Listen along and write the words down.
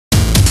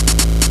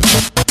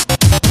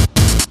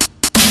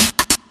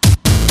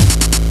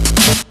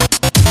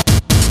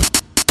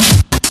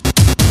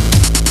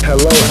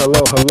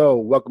hello.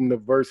 Welcome to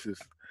Versus.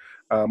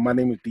 My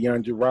name is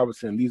DeAndre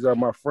Robinson. These are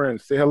my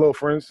friends. Say hello,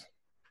 friends.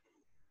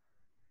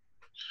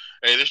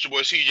 Hey, this your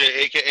boy CJ,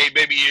 aka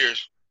Baby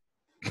Ears.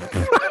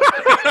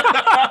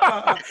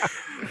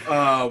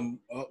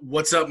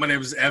 What's up? My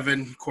name is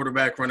Evan,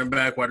 quarterback, running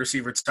back, wide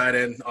receiver, tight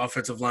end,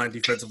 offensive line,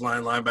 defensive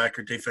line,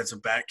 linebacker,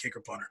 defensive back, kicker,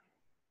 punter.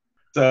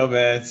 What's up,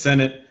 man?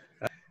 Senate,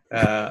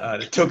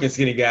 the token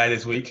skinny guy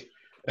this week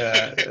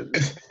that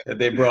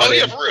they brought Oh in.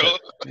 yeah, for real.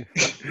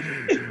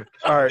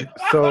 All right,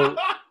 so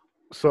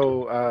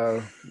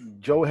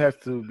Joe has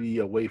to be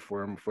away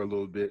for him for a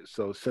little bit,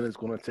 so Senate's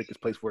going to take his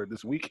place for it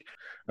this week.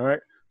 All right,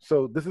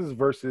 so this is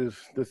Versus.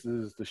 This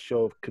is the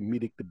show of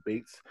comedic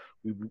debates.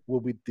 We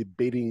will be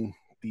debating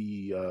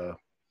the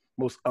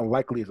most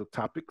unlikeliest of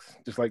topics,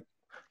 just like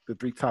the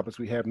three topics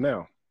we have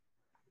now.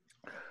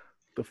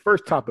 The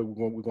first topic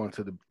we're going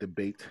to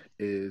debate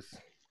is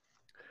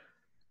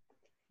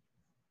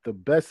the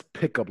best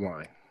pickup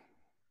line.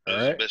 All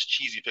That's the right. best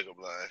cheesy pickup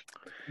line.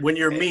 When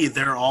you're me,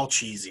 they're all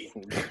cheesy.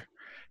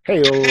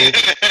 Hey,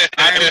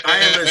 I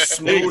am as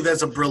smooth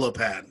as a Brillo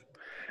pad.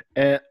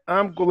 and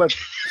I'm gonna let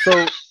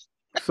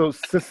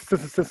since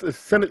it's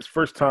Senate's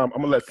first time,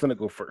 I'm gonna let Senate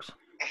go first.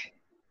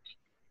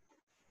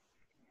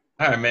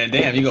 All right, man.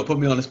 Damn, you gonna put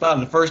me on the spot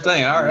on the first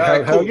thing. All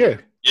right, Hell cool. yeah.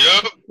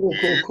 Yep.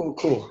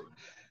 Cool.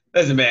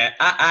 Listen, man,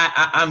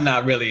 I'm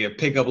not really a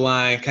pickup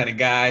line kind of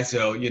guy,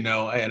 so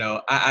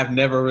I've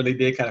never really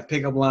did kind of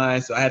pickup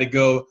lines, so I had to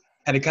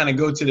kind of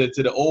go to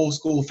the old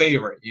school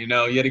favorite. You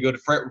had to go to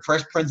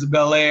Fresh Prince of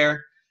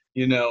Bel-Air.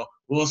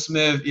 Will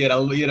Smith. You had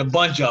a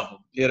bunch of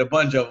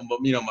them. But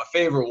my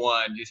favorite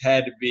one just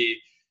had to be,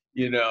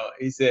 he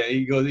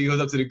goes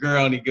up to the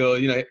girl and he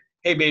goes,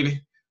 hey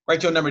baby,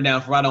 write your number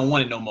down for I don't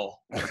want it no more.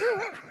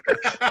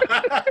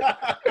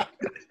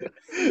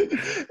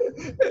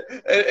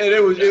 And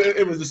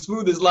it was the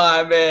smoothest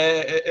line,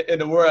 man, in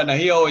the world. Now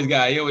he always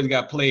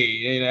got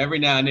played. Every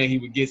now and then he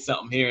would get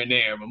something here and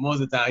there, but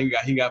most of the time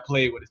he got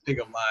played with his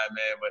pickup line,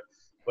 man.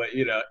 But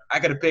I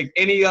could have picked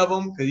any of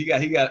them because he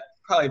got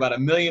probably about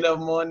 1 million of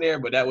them on there.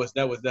 But that was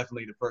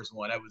definitely the first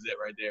one. That was it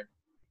right there.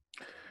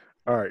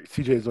 All right,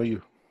 CJ's on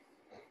you.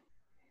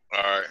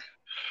 All right.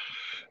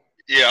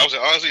 Yeah, I was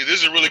honestly,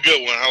 this is a really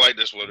good one. I like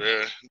this one.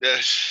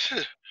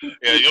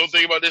 You don't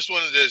think about this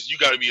one. You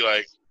got to be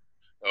like,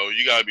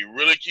 you got to be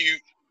really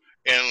cute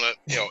and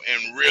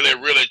and really,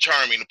 really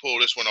charming to pull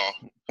this one off.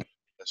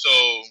 So,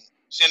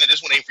 Santa,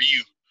 this one ain't for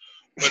you.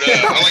 But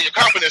I like your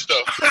confidence,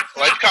 though. I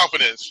like your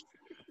confidence.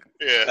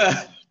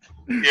 Yeah.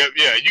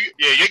 Yeah. You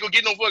ain't gonna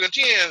get no fucking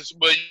 10s,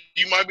 but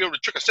you might be able to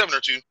trick a 7 or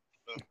 2.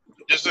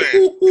 Just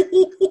saying.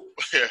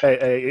 Yeah.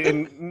 Hey,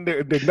 and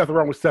there's nothing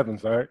wrong with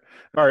 7s. All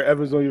right,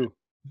 Evans on you.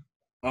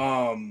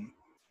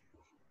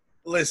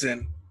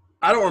 Listen,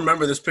 I don't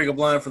remember this pickup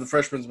line for the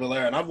Fresh Prince of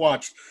Bel-Air, and I've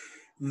watched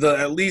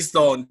at least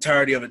the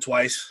entirety of it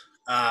twice.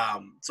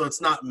 So it's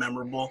not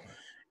memorable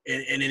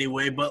in any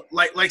way. But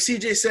like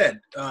CJ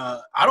said,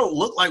 I don't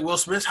look like Will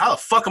Smith. How the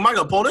fuck am I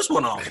gonna pull this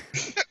one off?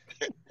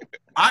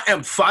 I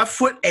am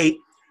 5'8",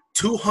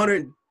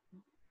 200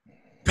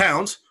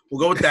 pounds. We'll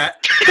go with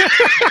that.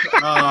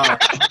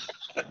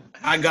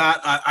 I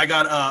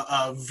got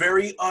a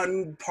very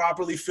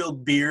improperly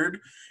filled beard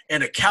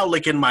and a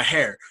cowlick in my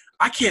hair.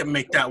 I can't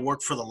make that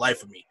work for the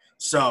life of me.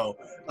 So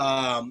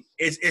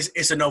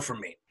it's a no for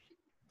me.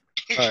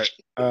 All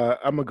right,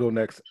 I'm gonna go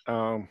next.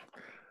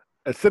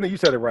 Senna, you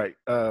said it right.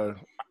 I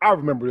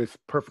remember this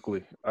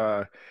perfectly.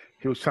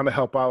 He was trying to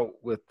help out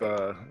with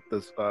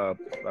this,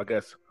 I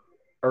guess,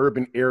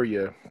 urban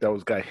area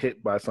that got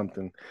hit by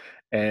something,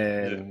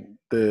 and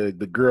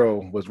the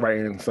girl was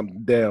writing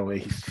something down,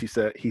 and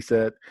he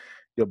said,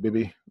 "Yo,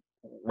 baby,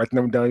 write the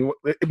number down."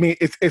 I mean,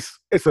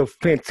 it's a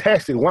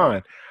fantastic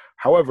line.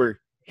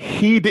 However,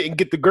 he didn't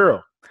get the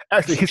girl.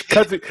 Actually, his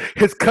cousin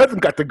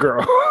got the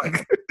girl.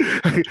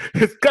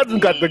 His cousin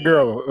got the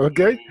girl.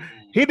 Okay,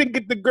 he didn't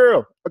get the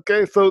girl.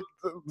 Okay, so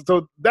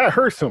that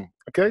hurts him.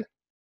 Okay,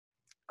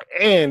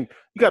 and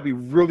you gotta be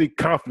really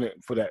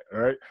confident for that.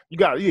 All right,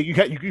 you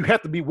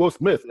have to be Will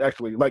Smith,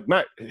 actually, like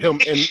not him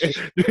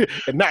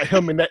and not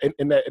him in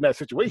that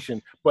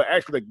situation, but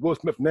actually like Will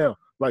Smith now.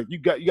 Like you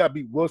gotta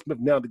be Will Smith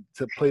now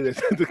to play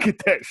this to get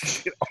that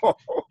shit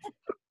off.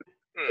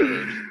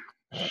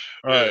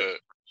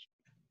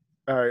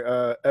 All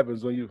right,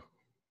 Evans, on you.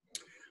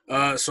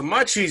 So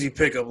my cheesy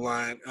pickup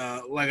line,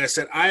 like I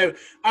said,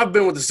 I've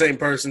been with the same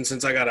person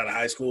since I got out of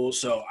high school,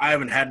 so I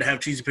haven't had to have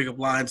cheesy pickup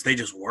lines. They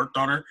just worked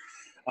on her.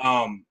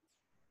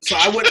 So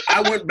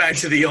I went back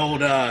to the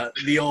old. Are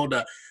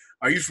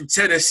you from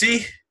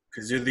Tennessee?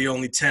 Because you're the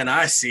only 10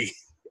 I see.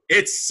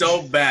 It's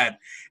so bad.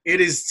 It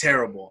is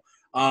terrible.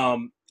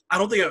 I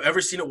don't think I've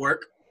ever seen it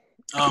work.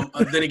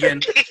 Then again,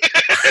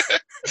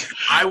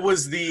 I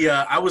was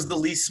the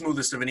least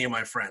smoothest of any of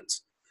my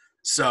friends.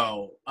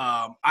 So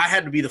I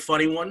had to be the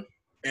funny one,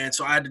 and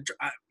so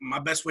my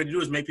best way to do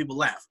is make people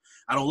laugh.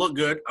 I don't look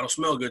good. I don't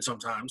smell good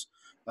sometimes.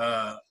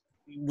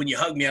 When you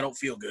hug me, I don't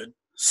feel good.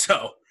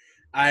 So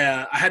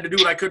I had to do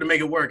what I could to make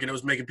it work, and it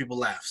was making people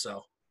laugh.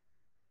 So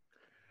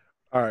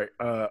All right,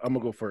 I'm gonna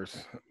go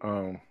first.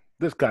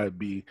 this gotta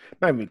be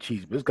not even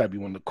cheesy, but this gotta be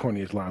one of the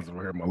corniest lines I've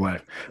ever heard in my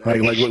life.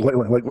 Like.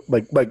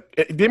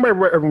 Do you ever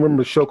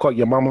remember a show called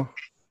Your Mama?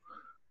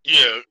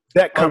 Yeah.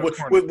 That kind of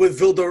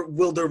with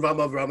Wilder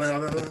Mama.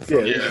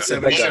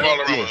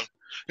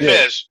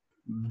 Yes.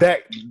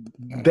 That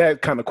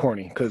kind of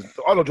corny, because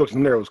all the jokes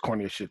in there was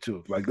corny as shit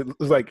too. Like it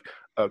was like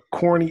a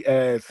corny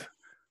as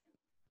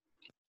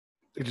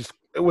it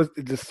was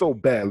just so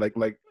bad. Like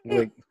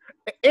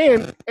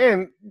and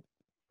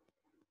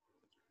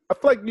I feel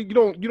like you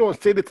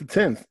don't say that to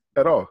tens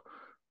at all.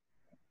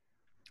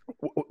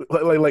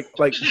 Like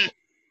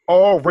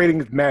all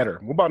ratings matter.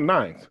 What about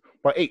 9s?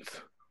 What about 8s?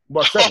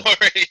 What about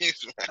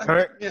 7s? All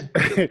right. Yeah,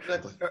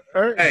 exactly.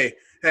 All right.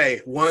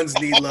 Hey, ones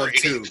need love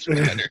too.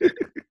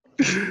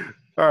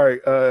 All right,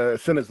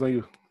 sentence on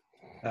you.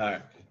 All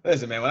right.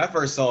 Listen, man, when I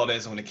first saw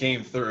this, when it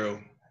came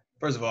through,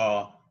 first of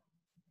all,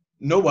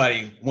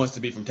 nobody wants to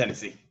be from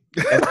Tennessee.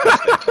 That's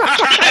the first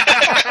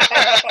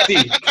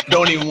thing. See,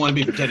 don't even want to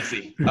be from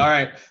Tennessee. All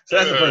right. So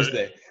that's the first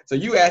thing. So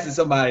you asking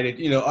somebody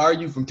that, are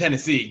you from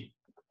Tennessee?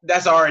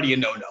 That's already a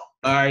no-no.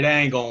 All right. That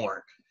ain't going to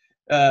work.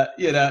 Then,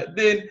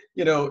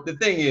 the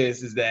thing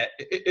is that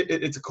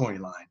it's a corny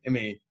line. I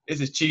mean,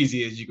 it's as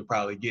cheesy as you could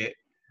probably get.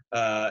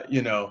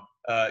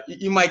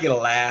 You might get a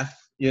laugh,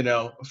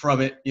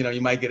 from it.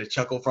 You might get a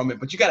chuckle from it,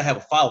 but you got to have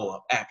a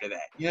follow-up after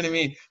that. You know what I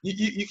mean?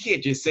 You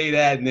can't just say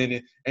that and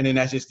then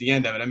that's just the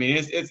end of it. I mean,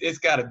 it's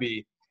got to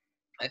be,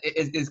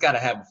 it's got to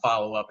have a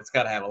follow-up. It's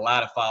got to have a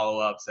lot of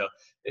follow-up. So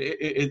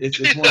it's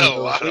one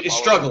of those. It's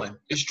struggling.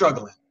 It's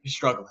struggling.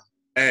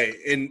 Hey,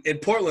 in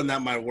Portland,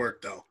 that might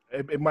work though.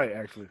 It might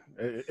actually.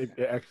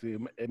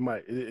 It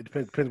might. It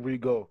depends where you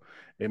go.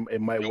 It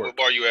might work. What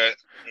bar you at?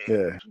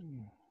 Yeah.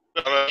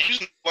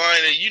 Using the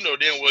line that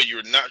damn well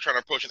you're not trying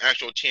to approach an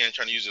actual 10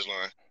 trying to use this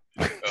line.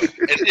 And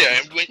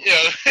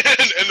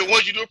the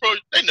ones you do approach,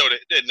 they know that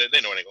they know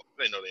they know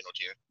they know 10.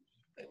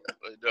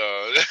 But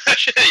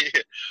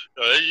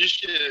this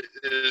shit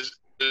is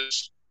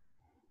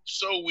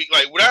so weak.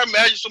 Like when I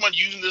imagine someone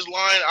using this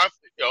line, I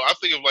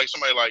think of like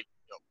somebody like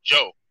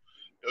Joe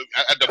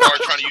at the bar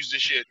trying to use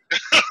this shit.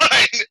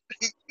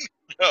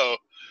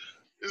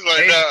 It's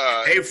like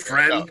hey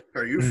friend,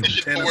 are you from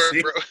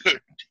Tennessee?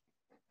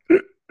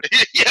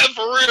 Yeah,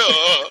 for real.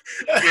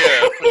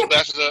 Yeah, put your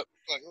glasses up.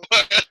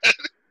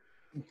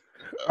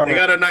 They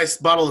got a nice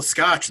bottle of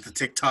scotch at the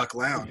TikTok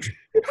lounge.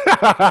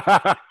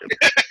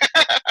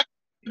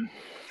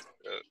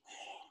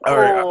 All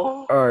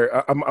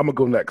right. I'm gonna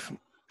go next.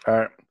 All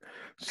right.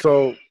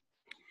 So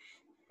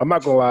I'm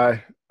not gonna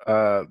lie.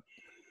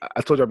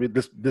 I told you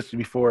this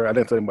before. I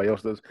didn't tell anybody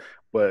else this,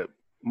 but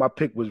my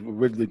pick was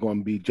originally going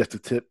to be Just a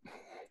Tip.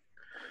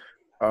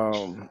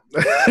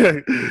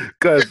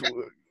 Because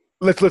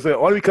let's listen.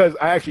 Only because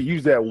I actually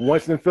used that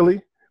once in Philly,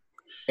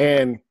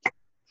 and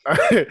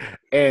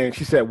and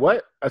she said,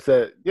 "What?" I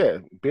said, "Yeah,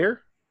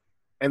 beer."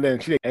 And then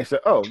she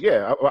said, "Oh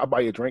yeah, I'll buy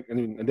you a drink."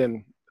 And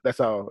then that's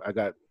how I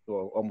got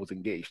almost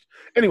engaged.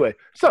 Anyway,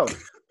 so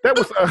that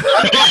was.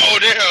 Oh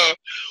damn!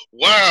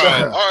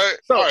 Wow. All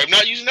right. I'm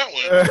not using that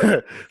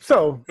one.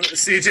 So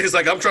CJ's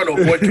like, I'm trying to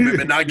avoid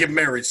commitment, not get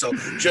married. So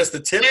just a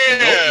tip.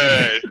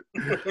 Yeah.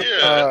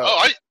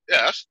 Yeah.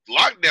 That's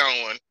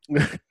lockdown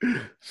one.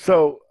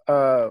 So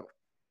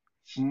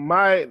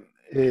mine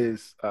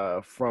is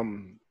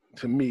from,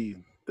 to me,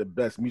 the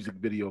best music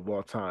video of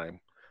all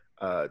time,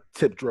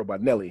 Tip Drill by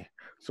Nelly.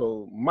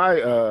 So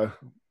my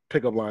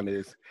pickup line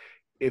is,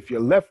 if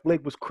your left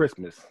leg was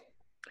Christmas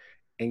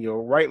and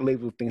your right leg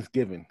was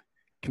Thanksgiving,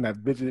 can I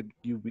visit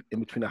you in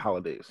between the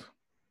holidays?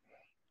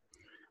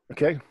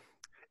 Okay?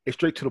 It's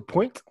straight to the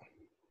point.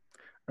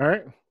 All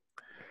right?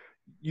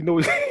 She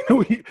knows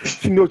what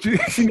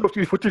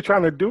you're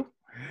trying to do.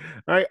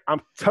 All right?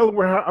 I'm telling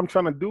her how I'm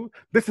trying to do.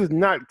 This is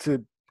not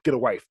to get a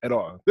wife at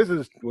all. This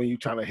is when you're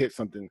trying to hit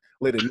something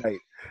late at night.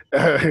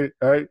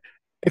 All right?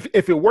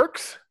 If it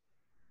works,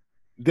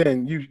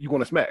 then you're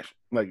gonna smash.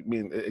 Like, I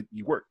mean,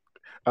 you work.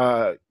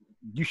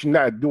 You should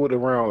not do it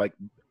around like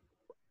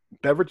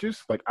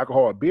beverages, like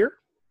alcohol or beer,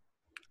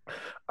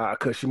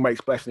 because she might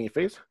splash in your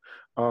face.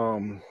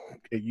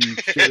 You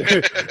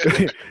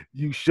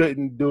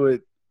shouldn't do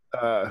it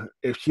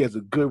if she has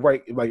a good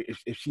right. Like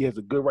if she has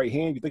a good right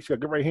hand, you think she got a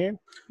good right hand,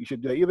 you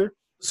shouldn't do that either.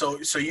 So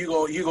you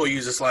go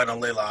use this line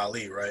on Layla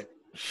Ali, right?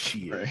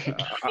 Shit.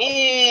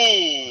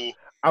 Ooh.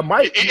 I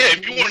might. Yeah,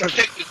 if you want to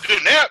take a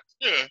good nap,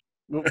 yeah.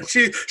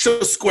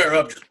 She'll square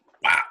up.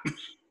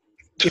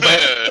 Just,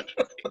 wow.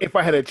 If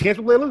I had a chance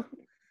with Layla,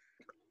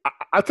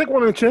 I'll take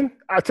one on the chin.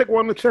 I'll take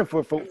one on the chin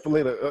for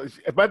later.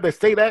 If I had to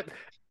say that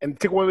and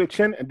take one on the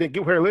chin and then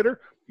give her later,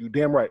 you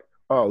damn right.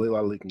 Oh, Layla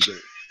Ali can get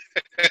it.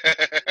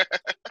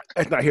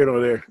 That's not here nor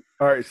there.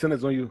 All right, send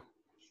this on you.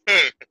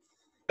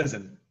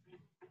 Listen,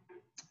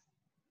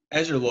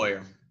 as your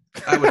lawyer,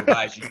 I would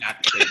advise you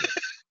not to say this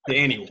to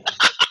anyone,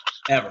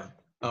 ever.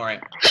 All right.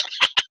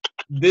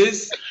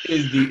 This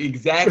is the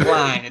exact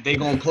line that they're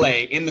going to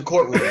play in the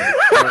courtroom. Right?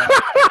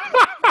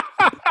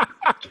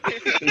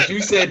 That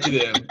you said to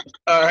them,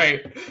 all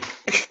right,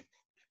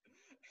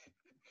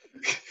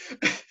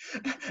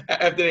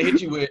 after they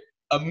hit you with,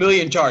 a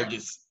million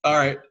charges. All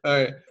right.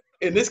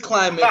 In this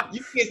climate,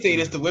 you can't say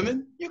this to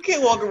women. You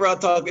can't walk around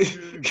talking.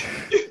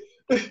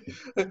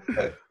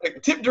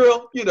 Like tip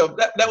drill,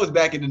 that was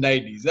back in the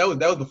 90s. That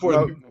was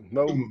before.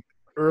 No,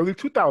 early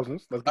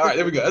 2000s. All right,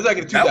 there we go. That's back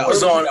in the 2000s. That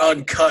was on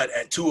Uncut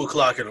at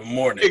 2:00 in the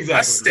morning. Exactly.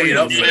 I stayed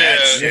up for that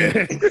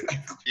shit.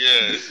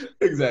 Yes.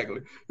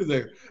 Exactly.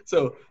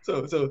 So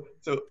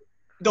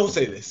don't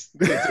say this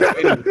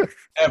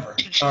ever.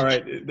 All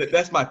right,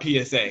 that's my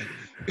PSA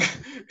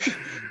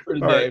for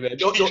today, man.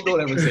 Don't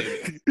ever say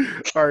this.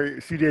 All right,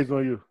 CJ's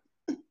on you.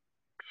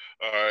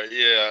 All right,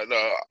 yeah,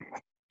 no.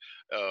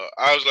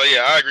 I was like,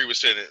 yeah, I agree with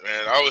Senate,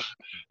 man. I was,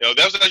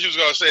 that's what you was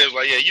gonna say. Is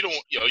like, yeah, you don't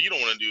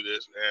want to do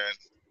this, man,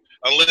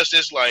 unless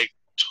it's like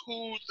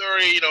 2:30.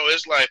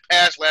 It's like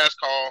past last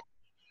call.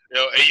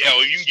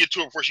 And, you can get to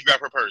her before she grab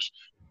her purse.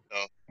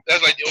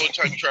 That's like the only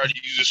time you try to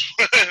use this.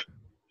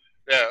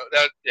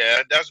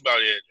 That's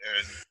about it.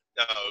 And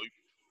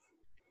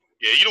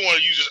you don't want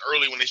to use this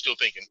early when they're still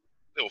thinking.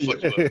 They'll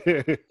fuck you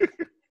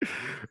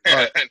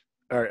up.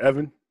 All right,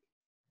 Evan.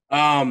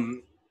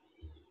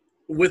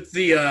 With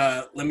the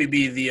let me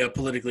be the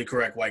politically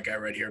correct white guy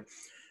right here.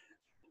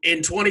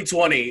 In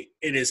 2020,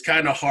 it is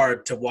kind of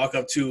hard to walk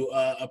up to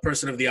a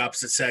person of the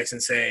opposite sex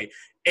and say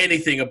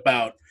anything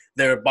about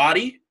their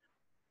body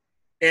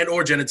and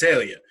or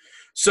genitalia.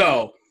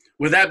 So,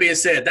 with that being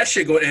said, that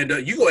shit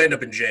you go end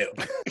up in jail.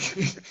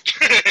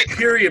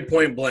 Period.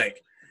 Point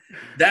blank.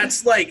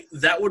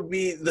 That would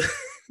be the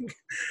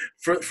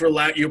for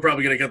lack. You're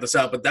probably gonna cut this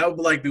out, but that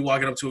would be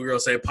walking up to a girl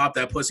and saying, "Pop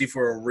that pussy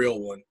for a real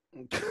one."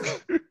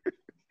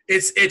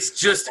 It's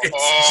just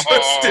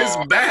as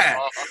bad.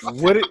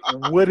 Would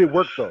it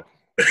work though?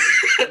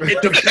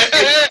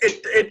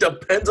 It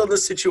depends on the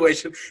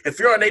situation. If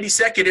you're on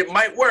 82nd, it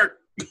might work.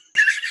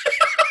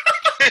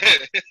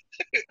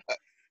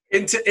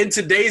 In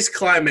today's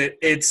climate,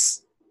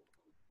 it's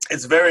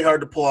very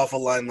hard to pull off a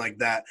line like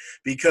that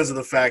because of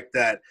the fact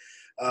that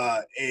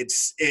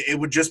it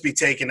would just be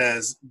taken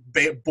as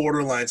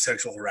borderline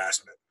sexual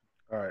harassment.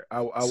 All right,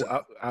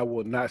 I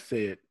will not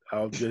say it.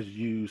 I'll just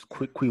use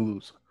quick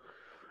Quaaludes.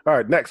 All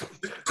right, next.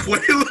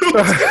 Quaaludes.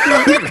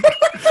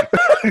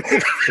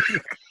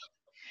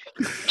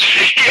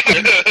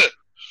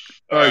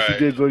 All right,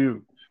 CJ's on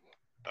you.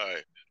 All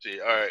right.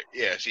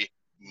 See,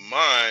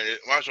 my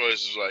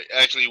choice is like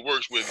actually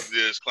works with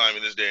this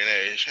climate, this day and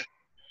age.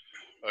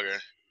 Okay.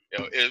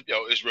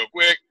 It's real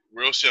quick,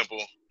 real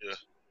simple. Yeah.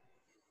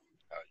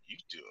 How you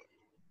doing?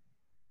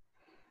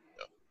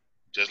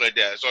 Just like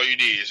that. That's all you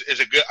need.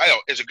 It's a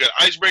good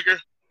icebreaker.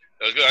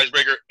 It's a good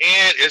icebreaker,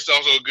 and it's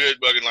also a good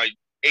fucking like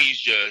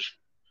age judge.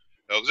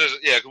 Cause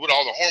with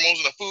all the hormones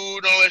in the food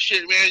and all that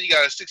shit, man, you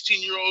got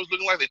 16-year-olds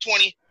looking like they're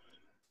 20.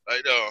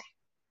 Like, and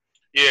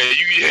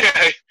you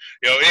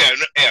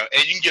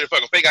can get a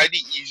fucking fake ID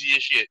easy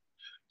as shit.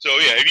 So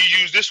yeah, if you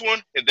use this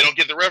one, if they don't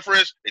get the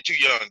reference, they're too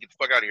young. Get the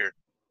fuck out of here.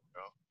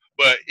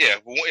 But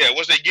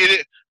once they get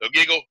it, they'll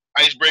giggle,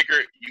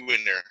 icebreaker, you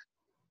in there.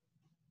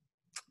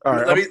 All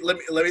right, let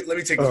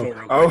me take this one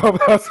real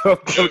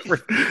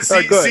quick.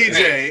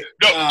 CJ.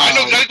 No, I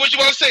know exactly what you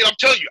want to say. I'm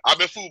telling you, I've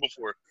been fooled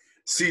before.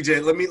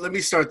 CJ, let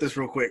me start this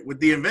real quick. With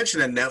the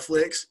invention of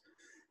Netflix,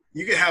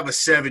 you can have a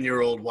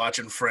 7-year-old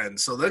watching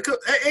Friends, so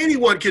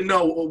anyone can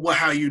know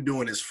how you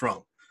doing is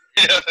from.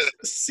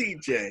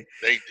 CJ,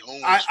 they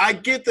don't. I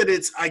get that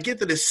it's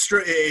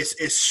straight,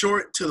 it's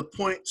short to the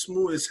point,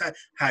 smooth as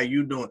how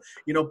you doing,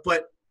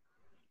 but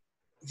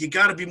you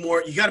gotta be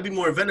more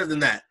inventive than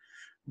that.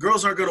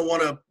 Girls aren't gonna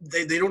want to.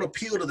 They don't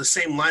appeal to the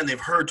same line they've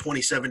heard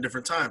 27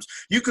 different times.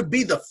 You could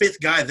be the 5th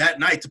guy that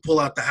night to pull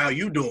out the "How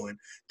you doing,"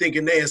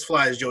 thinking they as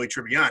fly as Joey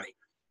Tribbiani,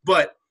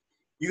 but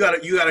you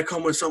gotta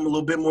come with something a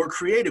little bit more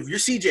creative. You're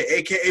CJ,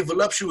 aka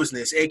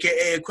voluptuousness,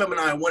 aka Equemini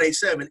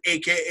 187,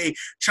 aka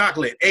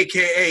chocolate,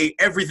 aka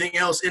everything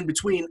else in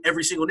between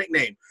every single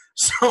nickname.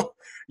 So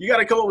you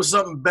gotta come up with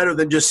something better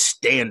than just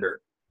standard.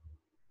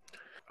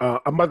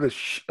 I'm about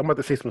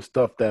to say some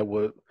stuff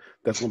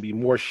that's gonna be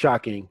more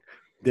shocking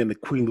than the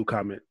Queen Lou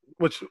comment.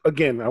 Which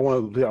again, I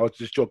was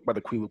just joking about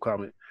the Queen Lou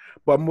comment,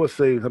 but I'm gonna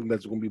say something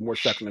that's gonna be more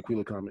shocking than the Queen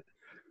Lou comment.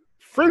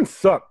 Friends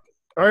suck.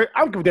 All right, I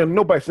don't give a damn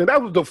nobody saying that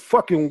was the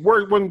fucking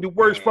one of the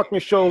worst fucking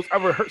shows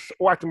I've ever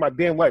watched in my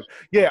damn life.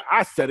 Yeah,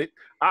 I said it.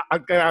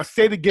 I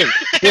say it again.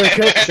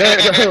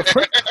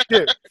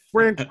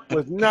 Friends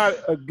was not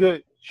a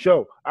good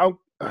show.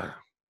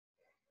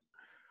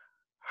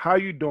 How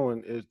you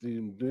doing is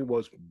the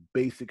most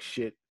basic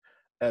shit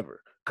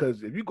ever.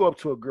 Because if you go up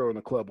to a girl in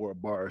a club or a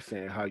bar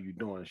saying how you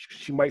doing,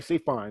 she might say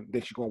fine,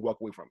 then she's gonna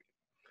walk away from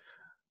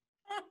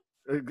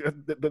you.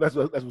 That's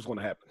what's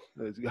gonna happen.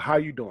 How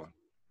you doing?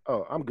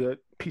 Oh, I'm good.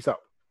 Peace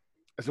out.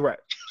 That's a wrap.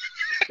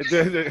 That's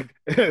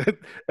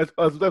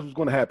what's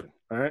going to happen.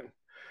 All right.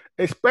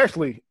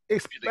 Especially,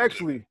 I'm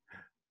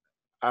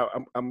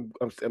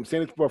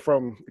saying this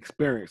from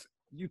experience.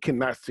 You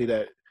cannot say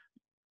that.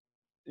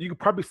 You could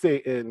probably say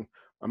it in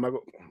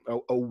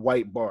a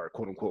white bar,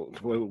 quote unquote,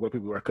 where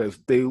people are, because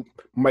they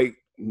might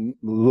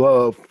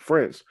love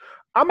Friends.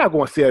 I'm not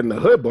going to say it in the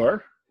hood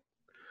bar.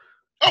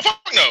 Oh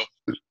fuck no.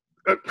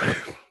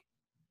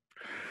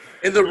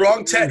 In the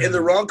wrong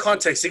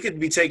context, it could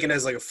be taken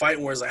as like a fight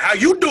where it's like, "How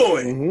you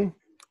doing?"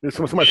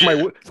 Mm-hmm.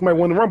 Somebody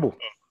won the Rumble.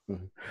 All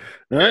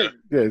right.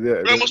 Yeah.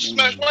 But I almost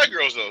smashed white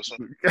girls though. So.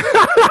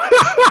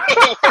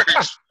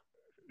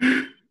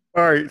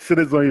 All right, so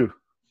this is on you.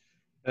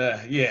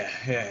 Yeah.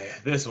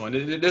 This one,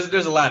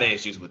 there's a lot of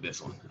issues with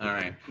this one. All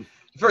right.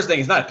 The first thing,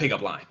 it's not a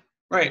pickup line,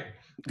 right?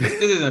 This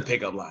isn't a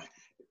pickup line.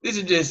 This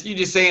is just you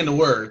just saying the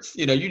words.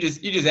 You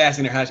just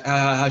asking her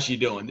how she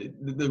doing.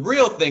 The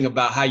real thing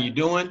about how you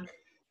doing,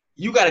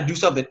 you got to do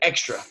something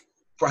extra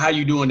for how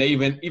you doing to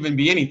even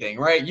be anything,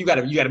 right? You got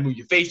to move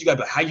your face. You got to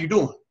be like, how you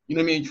doing? You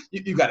know what I mean?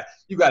 You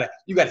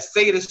gotta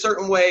say it a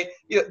certain way.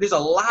 There's a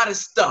lot of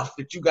stuff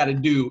that you got to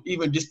do,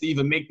 even just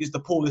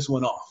to pull this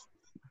one off.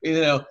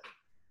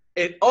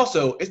 It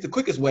also, it's the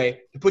quickest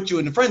way to put you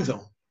in the friend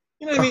zone.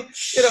 You know what I mean?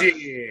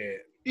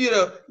 Shit.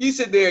 You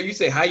sit there, you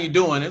say, how you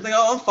doing? It's like,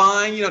 oh, I'm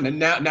fine.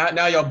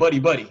 Now y'all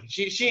buddy.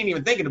 She ain't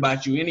even thinking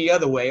about you any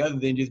other way other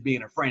than just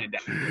being a friend of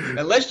that.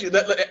 Unless you,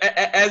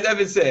 as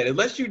Evan said,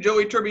 unless you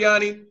Joey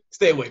Tribbiani,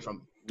 stay away from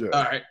him. Yeah.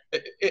 All right.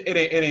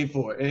 It ain't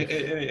for it.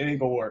 It ain't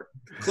gonna work.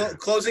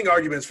 Closing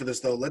arguments for this,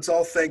 though. Let's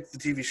all thank the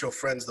TV show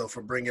Friends, though,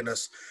 for bringing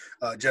us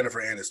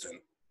Jennifer Aniston.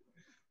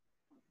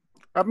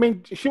 I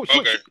mean,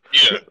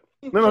 yeah.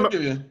 No.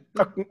 Bring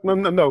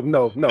Jennifer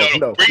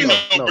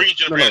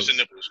Aniston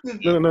nipples.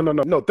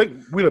 No.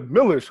 Thank We're the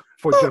Millers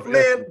for Jennifer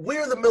Aniston.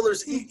 We're the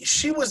Millers.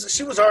 She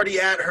was already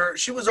at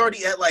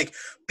like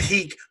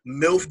peak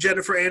MILF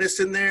Jennifer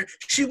Aniston there.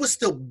 She was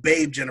still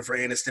babe Jennifer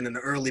Aniston in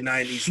the early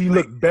 90s. She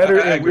looked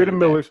better than We're the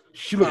Millers.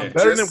 She looked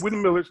better than We're the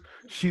Millers.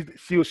 She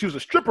was a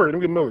stripper in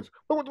We're the Millers.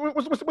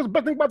 What's the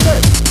best thing about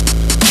that?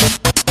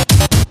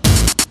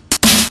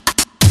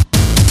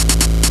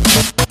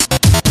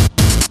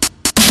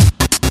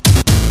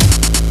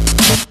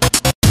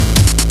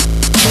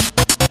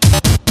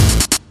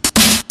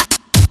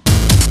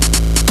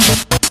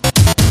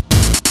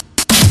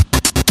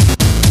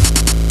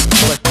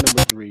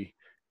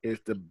 Is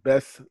the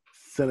best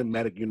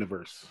cinematic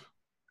universe.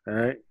 All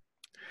right.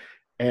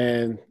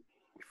 And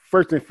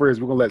first thing first,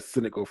 we're gonna let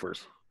Cynic go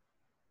first.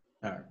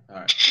 All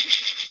right.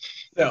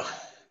 So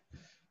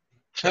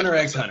Hunter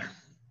x Hunter.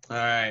 All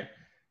right.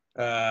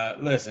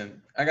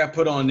 Listen, I got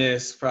put on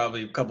this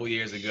probably a couple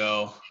years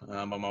ago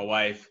by my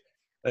wife.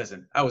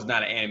 Listen, I was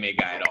not an anime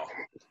guy at all.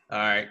 All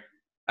right.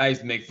 I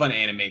used to make fun of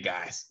anime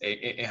guys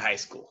in high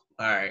school.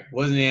 All right.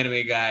 Wasn't an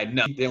anime guy.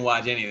 No, didn't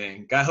watch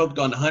anything. Got hooked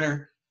on the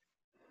Hunter.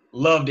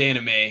 Loved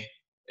anime,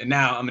 and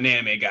now I'm an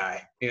anime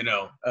guy, and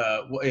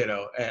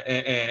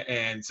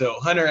so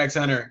Hunter x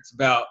Hunter, it's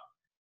about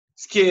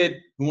this kid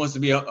who wants to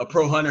be a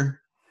pro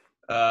hunter,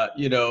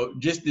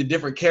 just the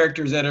different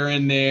characters that are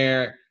in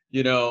there.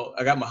 I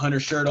got my Hunter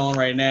shirt on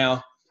right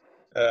now,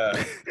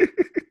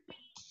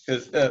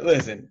 because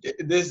listen,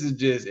 this is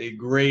just a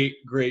great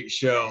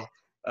show.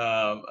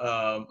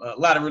 A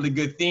lot of really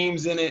good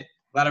themes in it,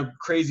 a lot of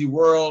crazy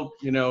world.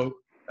 I know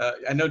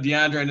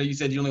DeAndre, I know you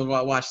said you only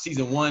watched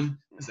season 1.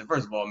 Listen,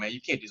 first of all, man, you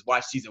can't just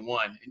watch season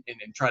 1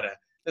 and try to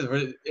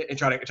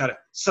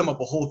sum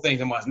up a whole thing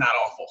and it's not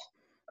awful.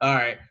 All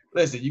right,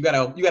 listen, you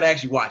gotta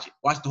actually watch it.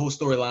 Watch the whole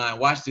storyline.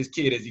 Watch this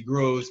kid as he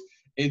grows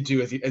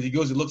into as he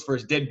goes and looks for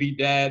his deadbeat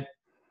dad.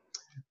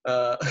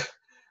 It's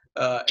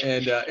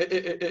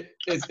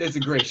a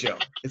great show.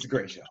 It's a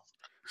great show.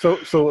 So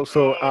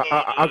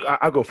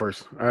I'll go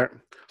first. All right.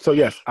 So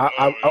yes,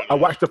 I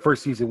watched the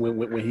first season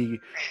when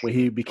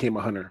he became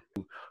a hunter.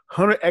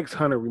 Hunter x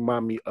Hunter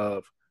remind me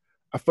of.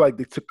 I feel like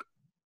they took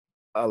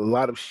a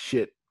lot of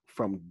shit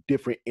from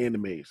different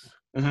animes,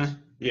 and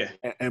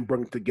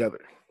brought it together.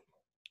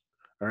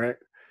 All right,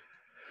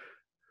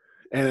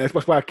 and that's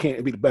why I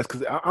can't be the best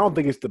because I don't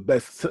think it's the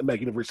best cinematic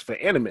universe for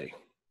anime.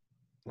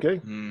 Okay,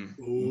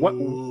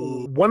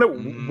 one of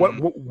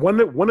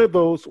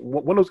those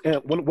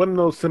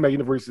cinematic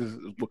universes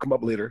will come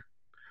up later,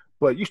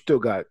 but you still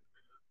got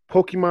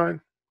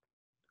Pokemon,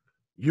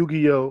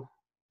 Yu-Gi-Oh,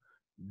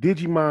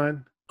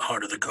 Digimon,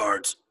 Heart of the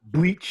Cards,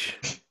 Bleach.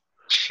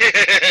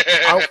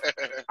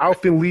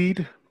 Alpha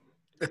Lead.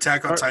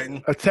 Attack on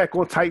Titan. Oh, Attack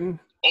on Titan.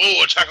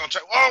 Oh,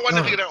 why did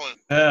I think of that one?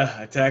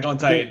 Attack on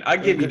Titan. I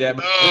give you that.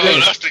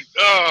 That's the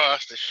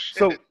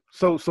shit.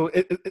 So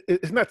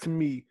it's not to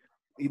me.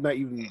 It's not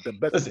even the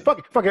best. Listen.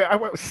 Fuck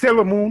it.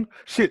 Sailor Moon.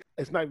 Shit.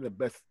 It's not even the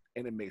best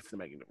anime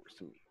cinematic universe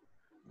to me.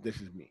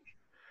 This is me.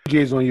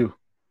 Jay's on you.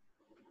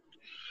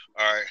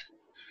 All right.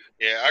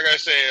 Yeah, I gotta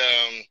say,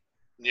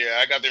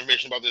 I got the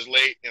information about this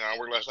late. I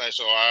worked last night,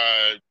 so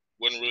I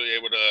wasn't really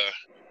able to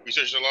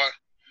research it a lot.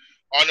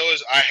 All I know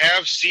is I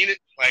have seen it,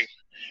 like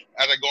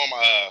as I go on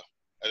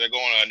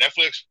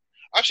Netflix.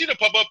 I've seen it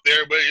pop up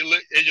there, but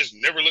it just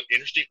never looked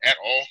interesting at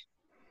all.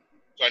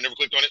 So I never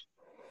clicked on it.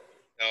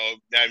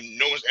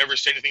 No one's ever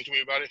said anything to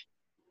me about it.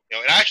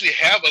 And I actually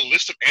have a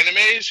list of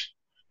animes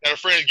that a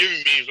friend is giving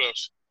me. The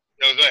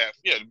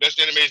best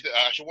animes that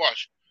I should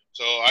watch.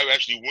 So I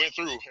actually went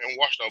through and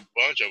watched a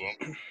bunch of them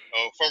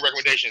from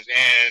recommendations,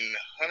 and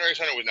Hunter x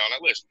Hunter was now on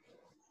that list.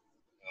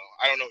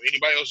 I don't know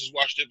anybody else has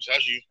watched it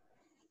besides you.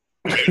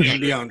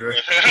 DeAndre.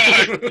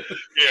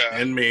 Yeah.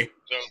 And me.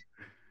 So,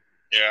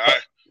 yeah,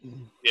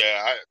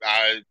 Yeah,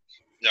 I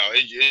no,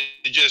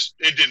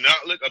 it did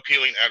not look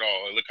appealing at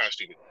all. It looked kind of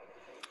stupid.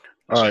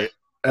 All right,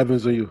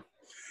 Evans, on you.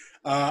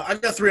 I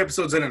got 3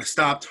 episodes in and I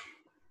stopped.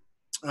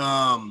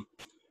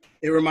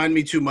 It reminded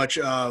me too much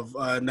of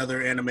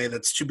another anime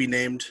that's to be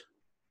named.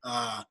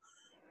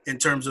 In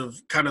terms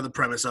of kind of the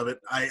premise of it,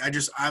 I'm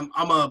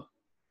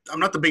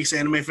not the biggest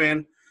anime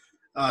fan,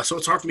 so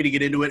it's hard for me to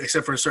get into it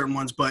except for certain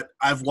ones. But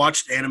I've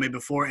watched anime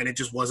before, and it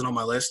just wasn't on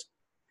my list.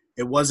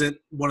 It wasn't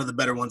one of the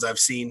better ones I've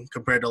seen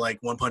compared to like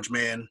One Punch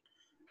Man,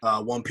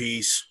 One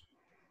Piece.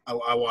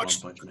 I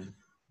watched. One Punch Man.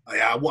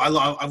 Yeah,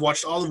 I've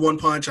watched all of One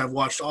Punch. I've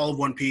watched all of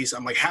One Piece.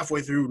 I'm like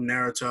halfway through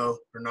Naruto,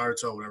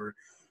 whatever.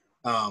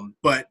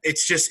 But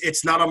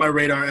it's not on my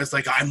radar as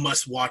like I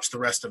must watch the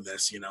rest of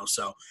this,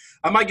 So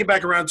I might get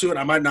back around to it.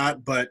 I might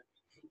not. But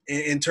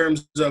in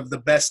terms of the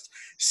best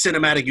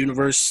cinematic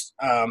universe,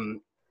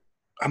 I'm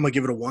gonna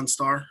give it a 1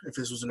 star if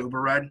this was an Uber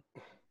ride.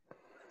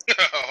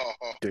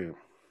 Damn.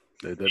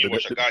 You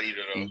wish I got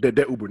either though.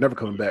 That Uber never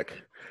coming back.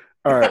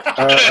 All right.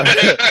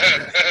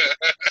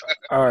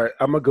 All right.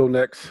 I'm gonna go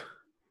next.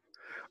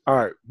 All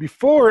right.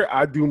 Before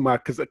I do my,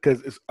 because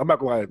I'm not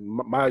gonna lie,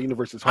 my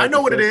universe is hard. I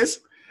know what it is.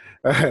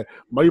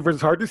 My universe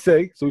is hard to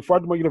say. So before I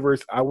do my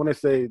universe, I want to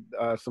say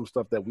some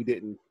stuff that we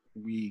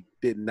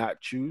did not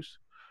choose.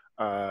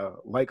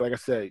 Like I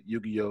said,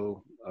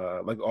 Yu-Gi-Oh,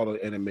 like all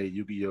the anime,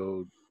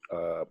 Yu-Gi-Oh,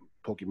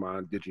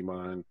 Pokemon,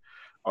 Digimon,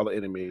 all the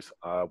animes.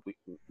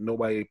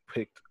 Nobody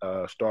picked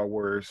Star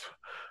Wars,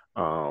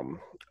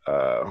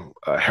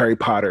 Harry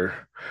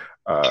Potter,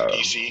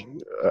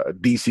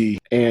 DC,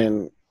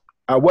 and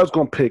I was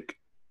gonna pick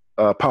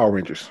Power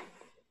Rangers.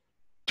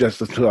 Just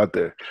to put out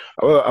there,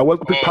 I was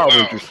gonna pick Power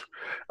Rangers.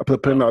 I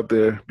put it out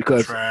there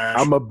because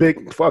I'm a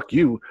big fuck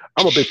you.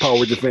 I'm a big Power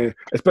Rangers fan,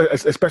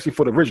 especially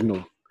for the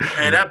original.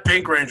 Hey, that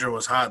Pink Ranger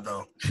was hot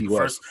though. She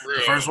was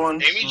the first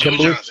one. Amy Jo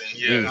Johnson,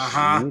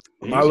 yeah.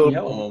 My little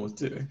yellow one was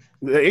too.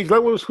 The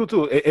yellow one was cool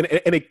too,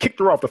 and it kicked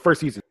her off the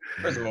first season.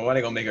 First of all, why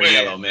they gonna make her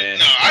yellow, man?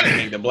 No, I didn't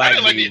make the black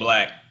be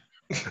black.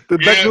 The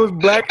black was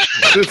black.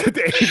 No,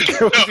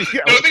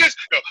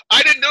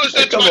 I didn't notice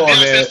that until my dad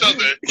said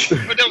something.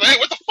 But they were like, hey,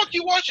 what the fuck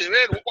you watching,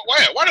 man?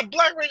 Why the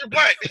Black Ranger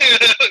black?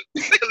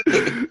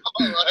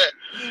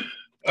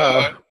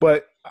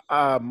 But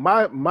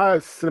my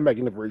cinematic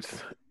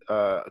universe,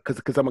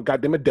 because I'm a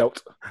goddamn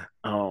adult,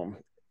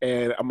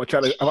 and I'm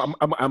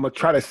gonna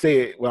try to say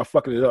it without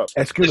fucking it up.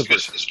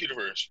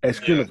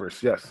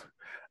 Escuniverse, yes.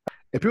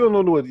 If people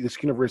don't know what the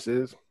Escuniverse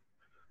is,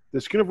 the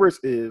Escuniverse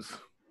is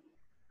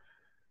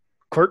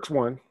Clerks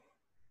 1,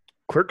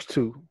 Clerks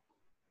 2.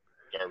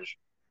 Garbage.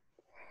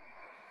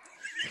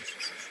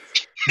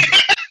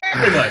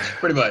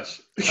 Pretty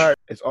much. All right,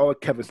 it's all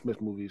Kevin Smith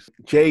movies.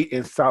 Jay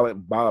and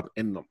Silent Bob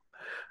in them.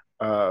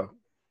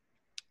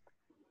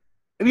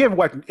 If you haven't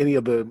watched any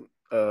of the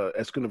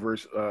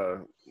Escuniverse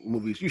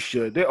movies, you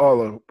should. They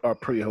all are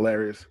pretty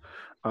hilarious.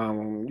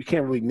 You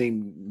can't really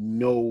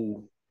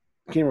name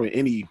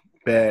any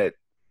bad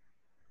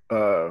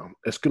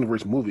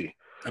Escuniverse movie.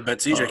 I bet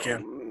CJ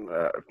can.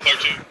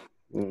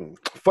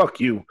 Fuck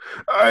you.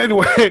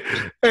 Anyway.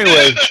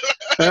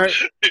 All right.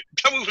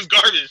 That movie was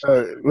garbage.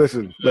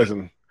 Listen.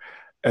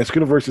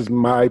 Escuniverse is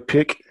my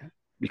pick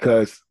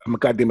because I'm a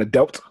goddamn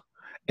adult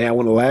and I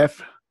want to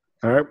laugh.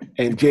 All right.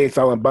 And Jay and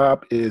Silent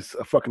Bob is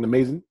fucking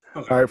amazing.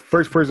 Okay. All right.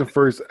 First person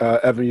first.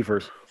 Evan, you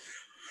first.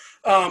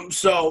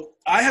 So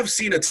I have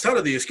seen a ton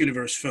of the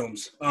Escuniverse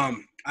films.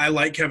 I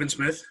like Kevin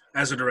Smith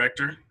as a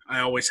director. I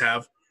always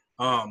have.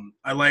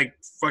 I like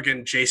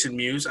fucking Jason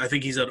Mewes. I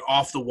think he's an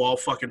off-the-wall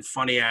fucking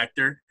funny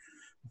actor.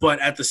 But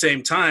at the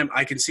same time,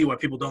 I can see why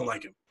people don't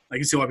like him. I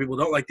can see why people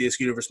don't like the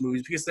Escuniverse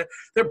movies because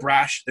they're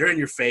brash. They're in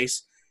your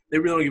face. They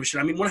really don't give a shit.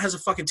 I mean, one has a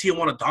fucking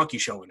Tijuana donkey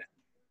show in it.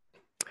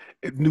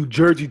 New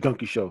Jersey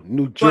donkey show.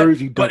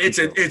 But it's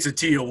a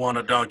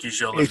Tijuana donkey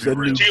show. It's a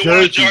New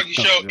Tijuana Jersey donkey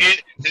show.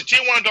 It's a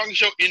Tijuana donkey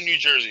show in New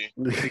Jersey.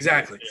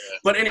 Exactly. Yeah.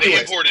 But anyway,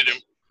 they imported him.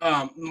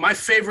 My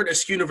favorite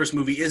Escuniverse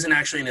movie isn't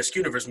actually an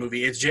Escuniverse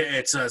movie. It's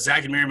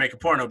Zack and Mary Make a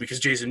Porno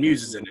because Jason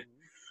Mewes is in it.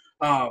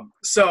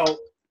 So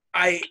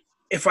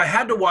if I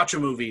had to watch a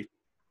movie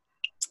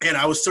and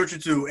I was searching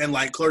through and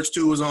like Clerks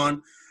 2 was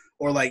on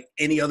or like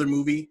any other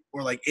movie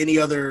or like any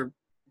other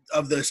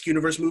of the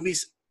Escuniverse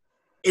movies,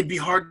 it'd be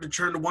hard to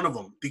turn to one of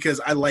them because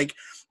I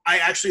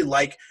actually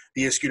like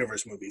the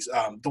Escuniverse movies.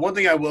 The one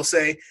thing I will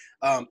say,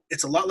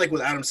 it's a lot like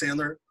with Adam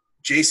Sandler.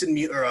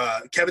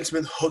 Kevin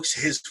Smith hooks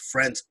his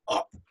friends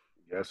up.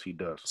 Yes, he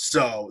does.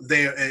 So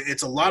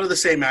it's a lot of the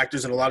same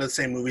actors and a lot of the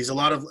same movies.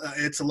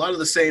 It's a lot of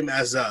the same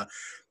as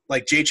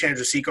like Jay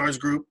Chandrasekhar's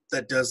group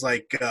that does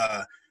like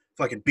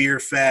fucking Beer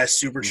Fest,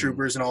 Super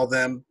Troopers, and all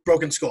them.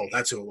 Broken Skull,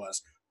 that's who it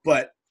was.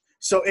 But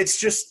so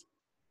it's just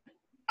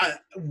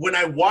when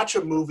I watch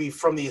a movie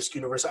from the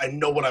Escuniverse, I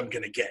know what I'm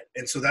gonna get,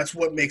 and so that's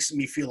what makes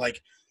me feel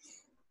like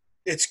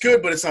it's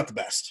good, but it's not the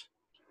best.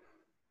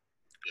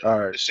 Yeah, all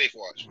right, it's safe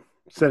watch.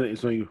 Senate,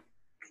 it's on you.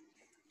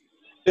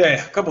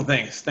 Yeah, a couple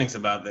things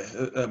about this.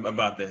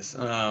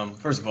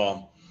 First of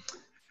all,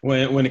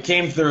 when it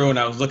came through and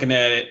I was looking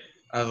at it,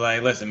 I was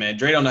like, listen, man,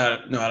 Dre don't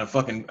know how to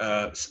fucking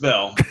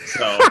spell,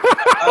 so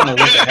I don't know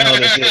what the hell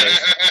this is.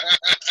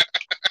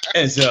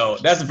 And so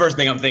that's the first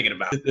thing I'm thinking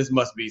about. This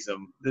must be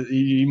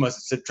you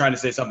must have trying to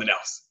say something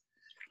else.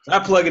 So I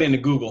plug it into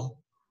Google,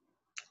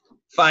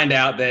 find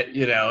out that,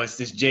 it's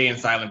this Jay and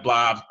Silent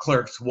Bob,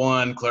 Clerks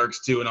 1,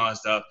 Clerks 2, and all that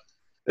stuff.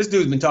 This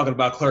dude's been talking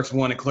about Clerks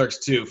 1 and Clerks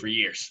 2 for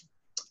years.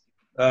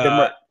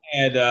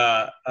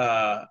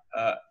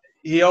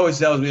 He always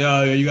tells me,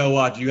 oh, you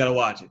gotta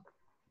watch it.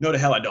 No, the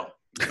hell I don't.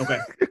 Okay.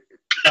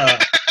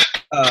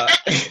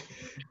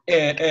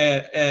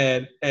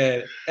 And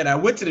I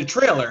went to the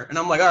trailer, and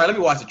I'm like, all right, let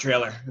me watch the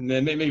trailer, and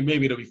then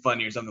maybe it'll be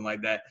funny or something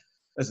like that.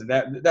 Listen,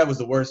 that was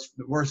the worst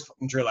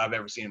fucking trailer I've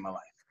ever seen in my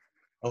life.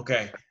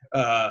 Okay,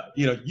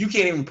 you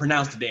can't even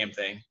pronounce the damn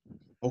thing.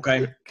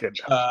 Okay,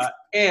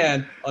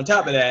 and on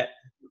top of that,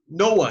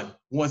 no one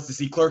wants to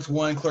see Clerks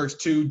 1, Clerks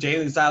 2, Jay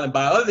and Silent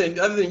Bob. Other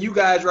than you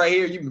guys right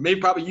here,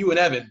 probably you and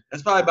Evan.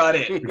 That's probably about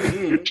it.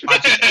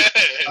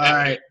 All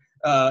right.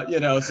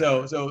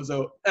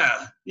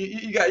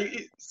 You got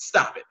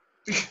stop it.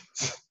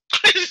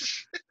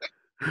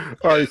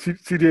 All right,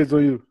 CJ's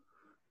on you.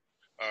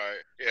 All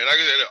right, yeah, like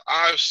I said,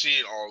 I've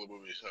seen all the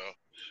movies. So,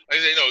 like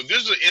I said,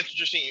 this is an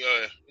interesting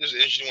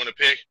one to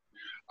pick.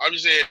 I'm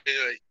just saying,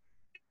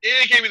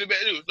 it can't be the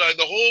best. Like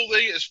the whole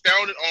thing is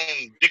founded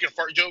on dick and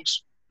fart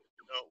jokes,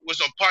 with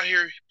some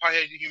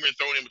pothead humor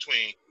thrown in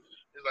between.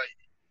 It's like,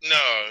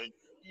 no,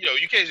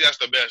 you can't say that's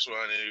the best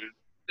one, dude.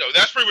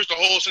 That's pretty much the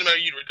whole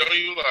cinematic universe. Don't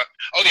you?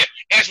 Oh yeah,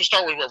 and some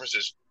Star Wars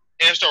references.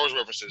 You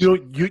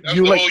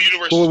like whole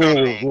universe.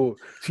 Whoa.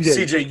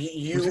 CJ,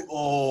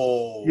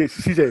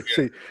 CJ,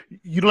 say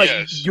you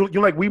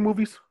like Wii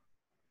movies?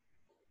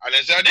 I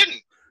didn't say I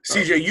didn't.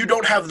 CJ, you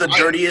don't have the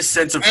dirtiest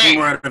sense of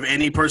humor out of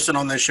any person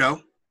on this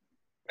show.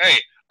 Hey,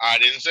 I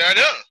didn't say I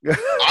don't.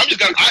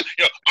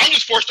 I'm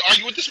just forced to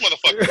argue with this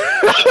motherfucker.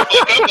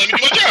 Let me do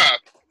my job.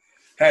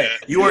 Hey,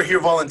 you are here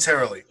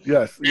voluntarily.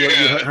 Yes, you're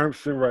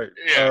 100% right.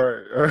 Yeah. All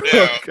right.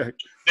 Now, Okay.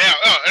 Now,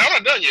 and I'm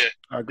not done yet.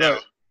 All right, go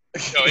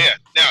ahead.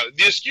 Now,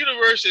 this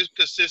universe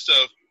consists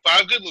of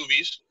 5 good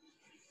movies.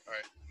 All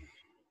right.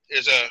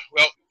 It's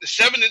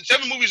seven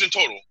movies in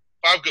total.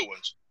 5 good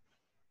ones.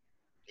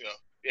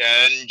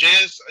 And Jay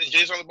and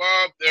Silent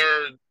Bob,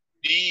 they're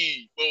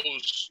the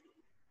most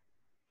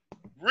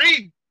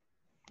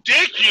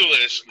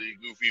ridiculously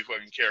goofy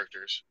fucking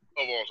characters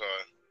of all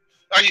time.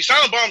 Like,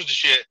 Silent Bob's the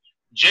shit.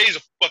 Jay's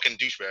a fucking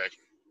douchebag.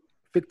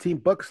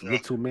 $15,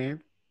 little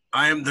man.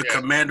 I am the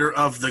commander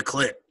of the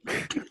clip.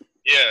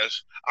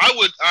 Yes, I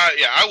would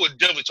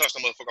definitely toss that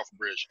motherfucker off a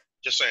bridge.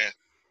 Just saying.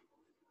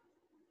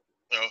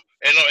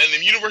 And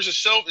the universe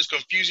itself is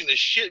confusing as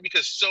shit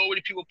because so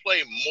many people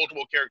play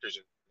multiple characters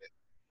in it.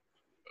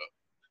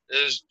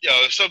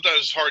 Sometimes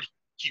it's hard to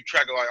keep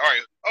track of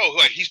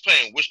like, he's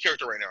playing which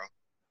character right now.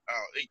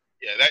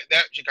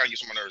 That shit kind of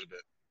gets on my nerves a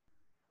bit.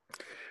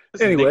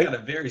 Listen, anyway, they got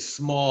a very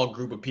small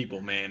group of people,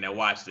 man, that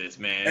watch this,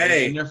 man.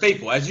 Hey. And they're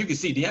faithful. As you can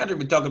see, DeAndre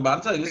been talking about,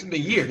 I'm telling you, this has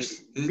been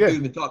years. This dude's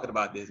been talking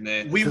about this,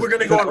 man. We were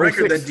going to go on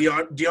record that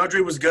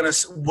DeAndre was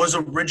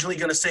originally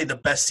going to say the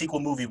best sequel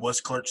movie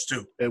was Clerks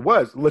 2. It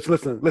was.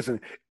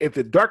 Listen. If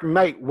The Dark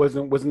Knight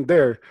wasn't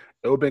there,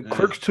 it would have been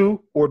Clerks 2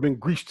 or been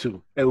Grease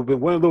 2. It would have been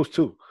one of those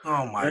two.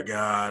 Oh, my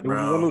God, It would have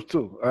been bro. one of those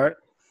two, all right?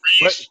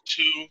 Grease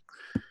 2.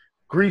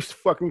 Grease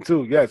fucking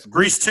 2, yes.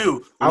 Grease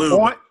 2. I'm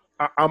on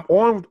I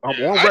record.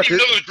 didn't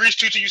know it was Grease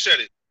 2 till you said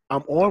it.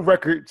 I'm on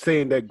record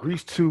saying that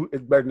Grease 2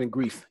 is better than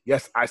Grease.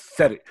 Yes, I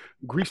said it.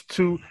 Grease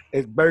 2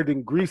 is better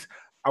than Grease.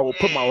 I will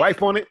put my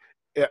life on it.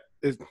 Yeah,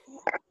 Man,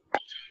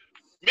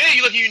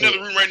 you look in another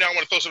room right now. I want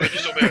to throw something at you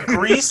so bad.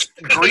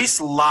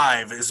 Grease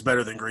Live is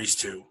better than Grease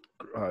 2.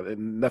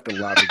 Nothing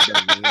live is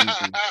better than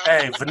anything.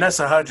 Hey,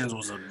 Vanessa Hudgens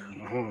was a...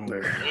 Ooh.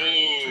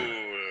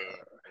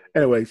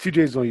 Anyway,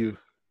 CJ's on you.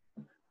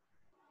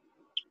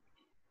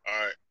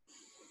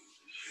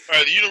 All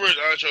right, the universe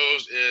I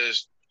chose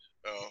is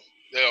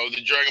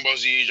the Dragon Ball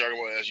Z, Dragon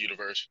Ball S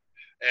universe,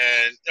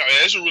 and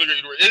it's a really great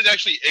universe. It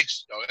actually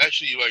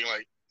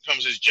like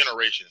comes as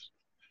generations.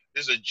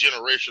 This is a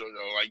generational,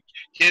 like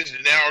kids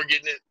now are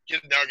getting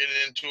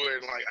into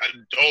it, and like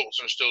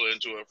adults are still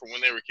into it from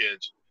when they were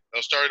kids.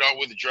 They started off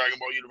with the Dragon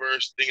Ball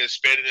universe, then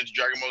expanded into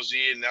Dragon Ball Z,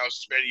 and now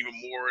it's expanded even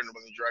more into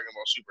the Dragon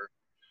Ball Super.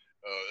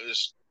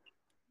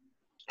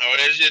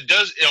 It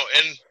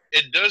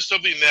does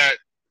something that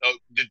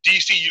the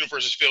DC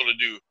universe has failed to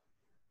do,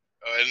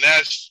 and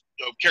that's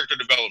character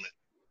development.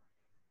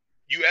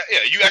 You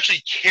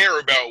actually care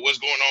about what's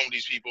going on with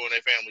these people and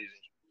their families.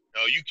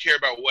 You care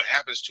about what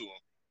happens to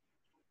them.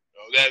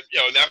 That's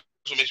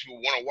what makes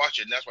people want to watch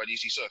it, and that's why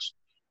DC sucks.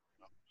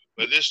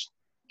 But this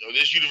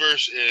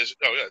universe is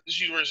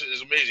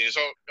amazing. It's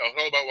all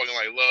about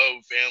like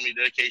love, family,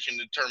 dedication,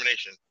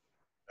 determination,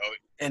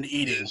 and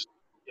eating.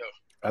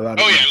 Lots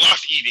of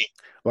eating.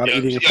 A lot of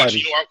eating and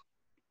fighting. I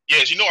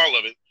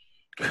love it.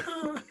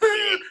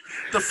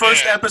 The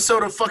first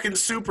episode of fucking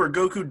Super,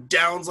 Goku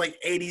downs like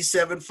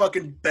 87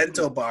 fucking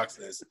bento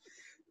boxes.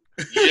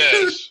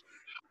 Yes.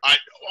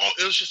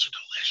 It was just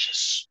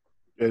delicious.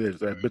 It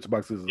is. Bits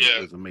Box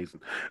is amazing.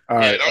 All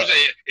yeah, right. I'm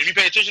saying if you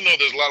pay attention though,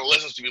 there's a lot of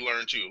lessons to be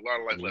learned too. A lot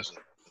of life lessons.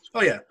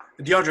 Oh yeah,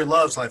 DeAndre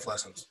loves life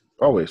lessons.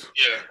 Always.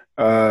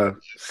 Yeah.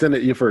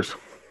 Senate, you first.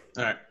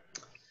 All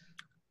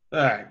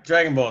right.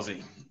 Dragon Ball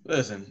Z.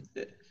 Listen,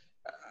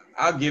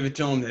 I'll give it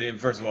to him that,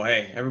 first of all,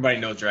 hey, everybody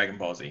knows Dragon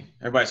Ball Z.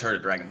 Everybody's heard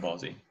of Dragon Ball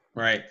Z,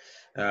 right?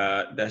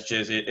 That's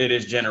just it. It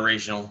is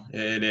generational.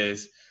 It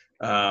is.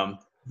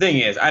 Thing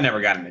is, I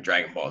never got into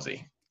Dragon Ball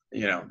Z.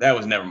 That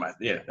was never my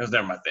thing.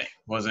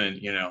 Wasn't,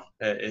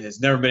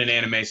 it's never been an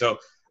anime. So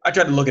I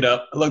tried to look it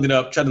up. I looked it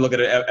up, tried to look at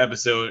an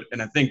episode,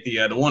 and I think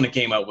the one that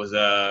came up was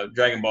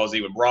Dragon Ball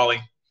Z with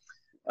Brawly.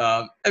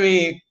 I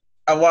mean,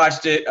 I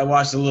watched it. I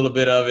watched a little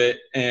bit of it,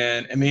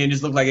 and I mean, it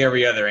just looked like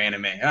every other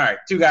anime. All right,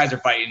 two guys are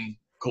fighting.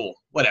 Cool,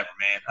 whatever,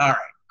 man. All right,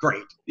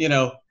 great.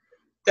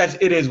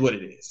 It is what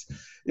it is.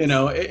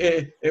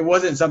 It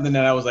wasn't something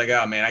that I was like,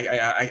 oh man,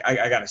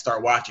 I got to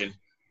start watching,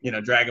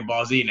 Dragon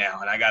Ball Z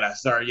now, and I got to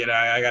start,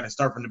 I got to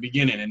start from the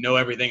beginning and know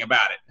everything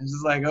about it. It's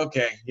just like,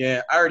 okay,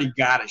 yeah, I already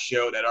got a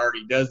show that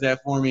already does that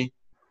for me.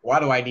 Why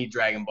do I need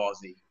Dragon Ball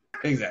Z?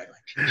 Exactly.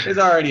 There's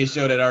already a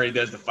show that already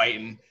does the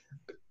fighting.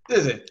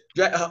 Listen,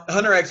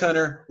 Hunter x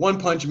Hunter, One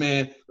Punch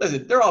Man.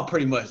 Listen, they're all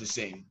pretty much the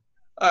same.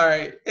 All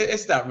right,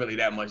 it's not really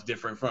that much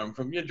different from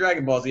your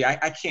Dragon Ball Z.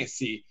 I can't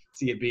see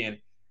it being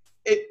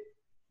it.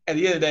 At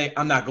the end of the day,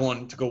 I'm not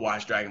going to go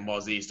watch Dragon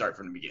Ball Z start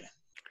from the beginning.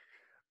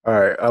 All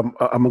right, I'm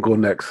gonna go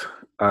next.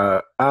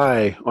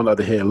 I, on the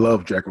other hand,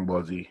 love Dragon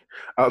Ball Z.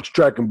 It's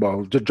Dragon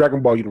Ball, just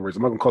Dragon Ball Universe.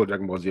 I'm not gonna call it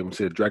Dragon Ball Z. I'm gonna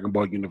say Dragon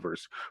Ball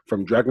Universe.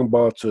 From Dragon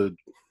Ball to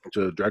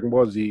Dragon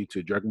Ball Z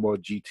to Dragon Ball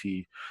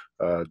GT,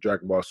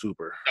 Dragon Ball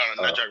Super.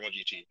 No, not Dragon Ball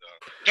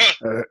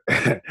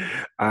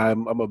GT.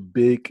 I'm a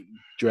big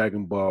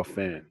Dragon Ball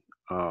fan,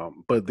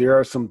 but there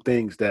are some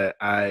things that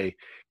I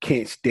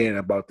can't stand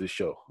about this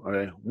show. All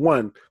right,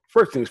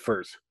 first things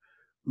first.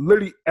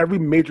 Literally every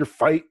major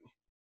fight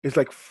is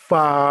like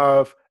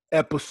 5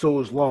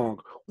 episodes long.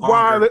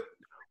 Why the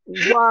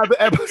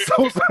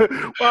episodes?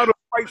 Why the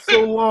fight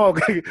so long?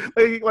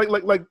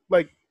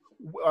 like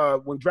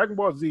when Dragon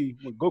Ball Z,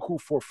 when Goku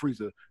fought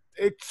Frieza,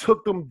 it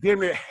took them damn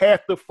near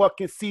half the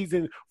fucking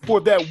season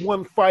for that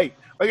one fight.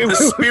 The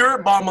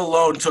Spirit Bomb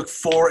alone took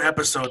 4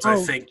 episodes, I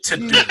think, to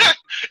do.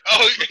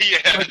 Oh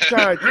yeah.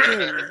 God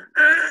damn.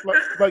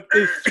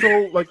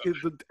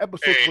 The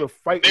episodes for the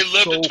fight. They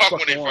love so to talk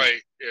when they long.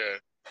 fight.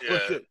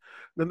 Yeah.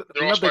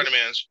 They're all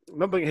Spider-Mans.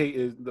 Another thing I hate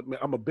is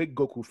I'm a big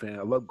Goku fan.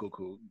 I love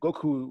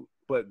Goku.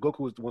 But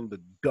Goku is one of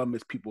the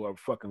dumbest people ever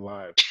fucking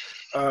alive.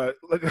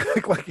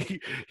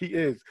 He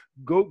is.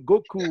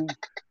 Goku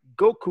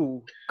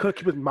couldn't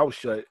keep his mouth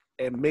shut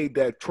and made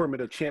that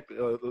tournament of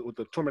champion with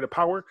the tournament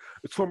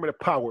of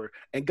power,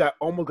 and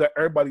almost got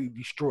everybody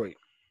destroyed.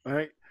 All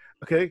right,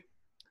 okay.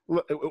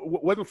 It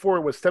wasn't for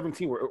it was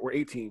 17 or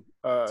 18.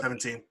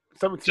 17.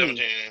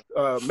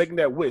 Making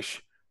that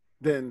wish,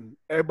 then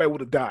everybody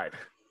would have died.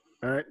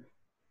 All right.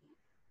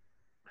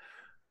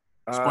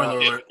 Spoiler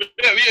alert.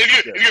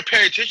 If you're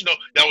paying attention, though,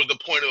 that was the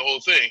point of the whole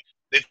thing.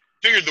 They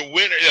figured the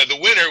winner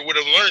would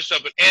have learned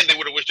something, and they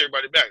would have wished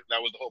everybody back.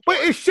 That was the whole point.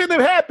 But it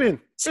shouldn't have happened.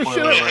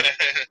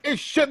 It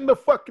shouldn't have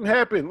fucking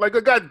happened. Like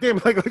a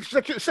goddamn,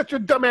 shut your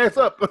dumb ass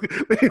up. All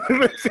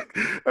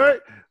right.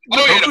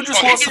 Goku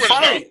just wants to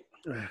fight.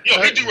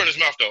 Yo, he do run his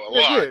mouth though a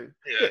lot.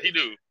 Yeah, he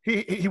do.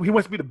 He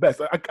wants to be the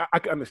best. I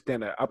can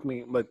understand that. I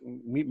mean, like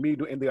me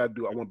do anything I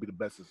do, I want to be the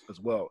best as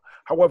well.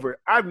 However,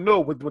 I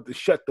know what to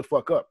shut the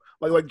fuck up.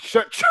 Like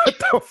shut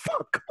the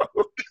fuck up.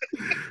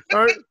 All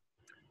right.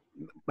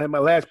 My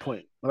last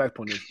point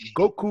is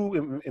Goku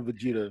and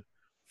Vegeta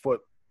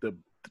fought the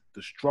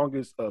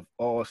strongest of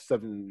all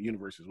 7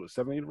 universes. What,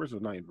 7 universes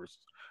or 9 universes?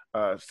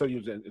 7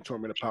 universes in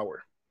Tournament of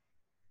Power.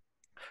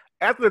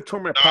 After the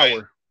Tournament of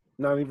Power.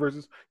 9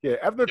 universes? Yeah,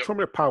 after the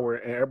Tournament of Power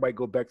and everybody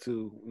go back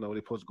to, they're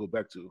supposed to go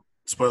back to.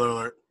 Spoiler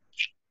alert.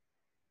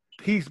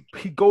 He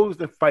goes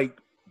to fight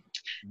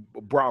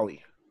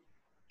Brawly.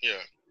 Yeah.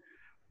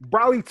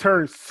 Brawly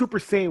turns Super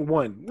Saiyan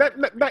 1.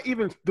 Not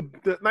even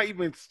not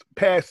even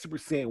past Super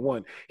Saiyan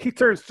 1. He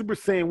turns Super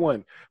Saiyan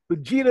 1.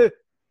 Vegeta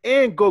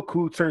and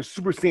Goku turn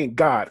Super Saiyan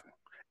God.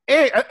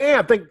 And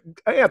I think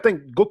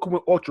Goku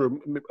went Ultra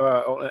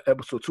on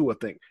episode 2. I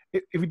think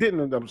if he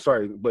didn't, I'm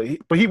sorry, but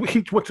he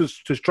went to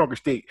stronger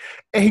state,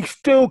 and he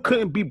still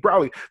couldn't beat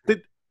Brawly.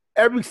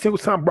 Every single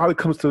time Brawly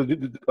comes to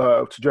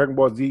Dragon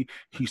Ball Z,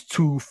 he's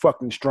too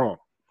fucking strong.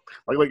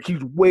 Like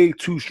he's way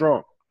too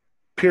strong.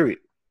 Period.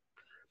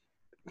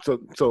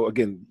 So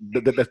again,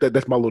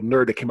 that's my little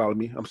nerd that came out of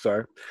me. I'm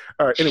sorry.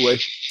 All right. Anyway,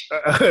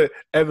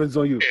 Evans,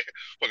 on you. Yeah,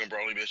 fucking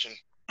Brawly bitching.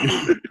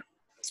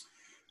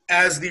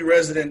 As the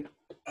resident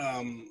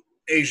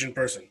Asian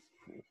person,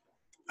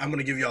 I'm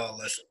gonna give y'all a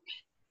lesson.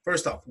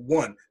 First off,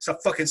 1,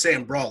 stop fucking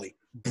saying Brawly.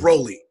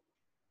 Broly.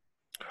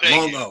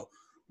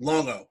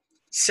 Long O.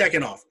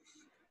 Second off,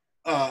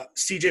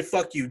 CJ,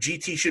 fuck you.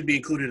 GT should be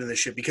included in this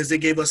shit because they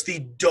gave us the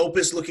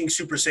dopest looking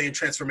Super Saiyan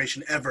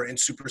transformation ever in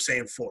Super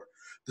Saiyan 4.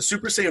 The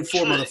Super Saiyan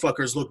 4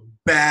 motherfuckers look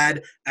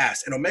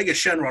badass, and Omega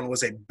Shenron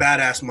was a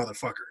badass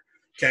motherfucker.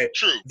 Okay,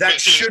 True. that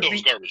But still should was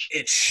be garbage.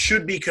 it.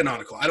 Should be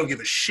canonical. I don't give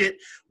a shit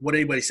what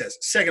anybody says.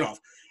 Second off,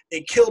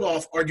 it killed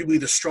off arguably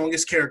the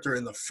strongest character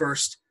in the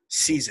first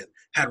season.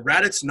 Had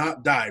Raditz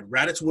not died,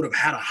 Raditz would have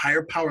had a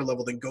higher power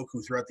level than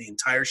Goku throughout the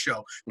entire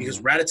show because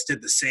Raditz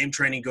did the same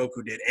training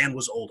Goku did and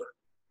was older.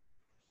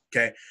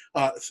 Okay.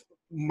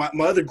 My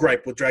other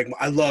gripe with Dragon Ball,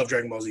 I love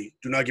Dragon Ball Z.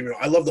 Do not get me wrong.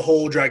 I love the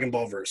whole Dragon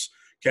Ball verse.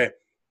 Okay.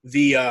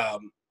 The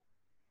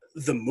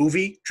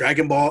movie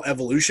Dragon Ball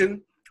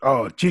Evolution.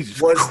 Oh,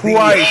 Jesus Was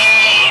Christ.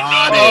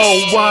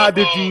 Why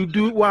did Oh, you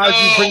bring that why up?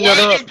 did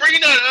you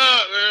bring that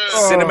up?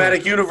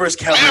 Cinematic universe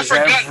covers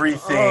forgot-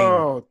 everything.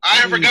 Oh, I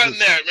had forgotten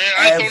Jesus. that, man.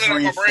 I thrown it out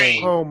my brain.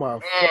 Everything. Oh my!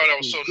 that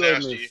was so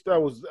goodness. nasty.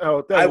 That was.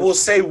 I will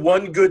say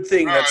one good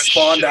thing that Oh,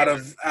 spawned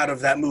shit. out of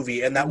that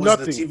movie, and that was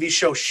Nothing. the TV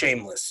show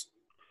Shameless.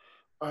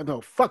 I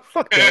know. Fuck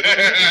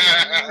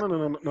that.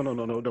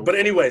 No. But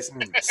anyways,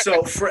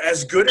 so for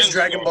as good as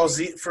Dragon Ball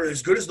Z, for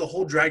as good as the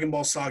whole Dragon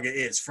Ball saga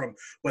is, from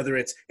whether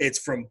it's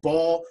from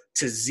Ball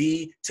to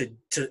Z to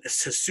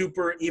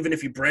Super, even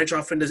if you branch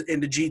off into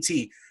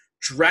GT,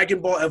 Dragon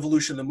Ball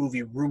Evolution, the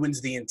movie,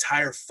 ruins the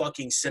entire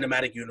fucking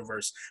cinematic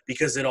universe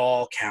because it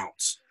all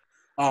counts.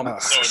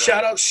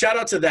 Shout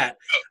out to that.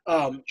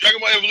 Dragon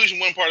Ball Evolution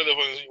wasn't part of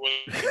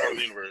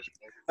the universe.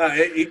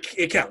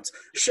 It counts.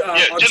 Just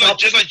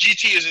like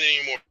GT isn't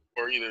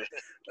anymore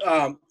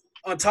either.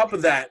 On top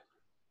of that,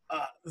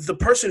 the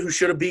person who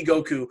should have beat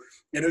Goku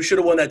and who should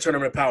have won that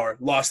Tournament of Power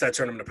lost that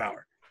Tournament of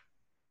Power.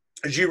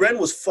 Jiren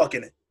was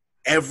fucking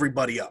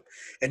everybody up,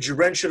 and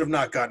Jiren should have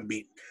not gotten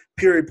beaten.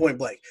 Period, point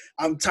blank.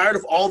 I'm tired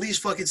of all these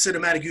fucking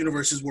cinematic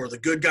universes where the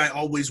good guy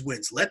always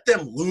wins. Let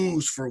them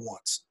lose for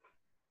once.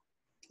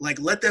 Like,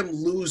 let them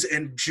lose,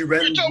 and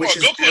Jiren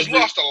wishes Goku has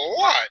lost a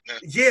lot.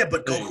 Yeah,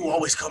 but Goku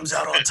always comes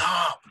out on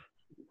top.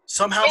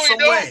 Somehow, No, he some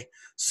don't. way.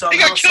 Somehow, He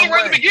got killed some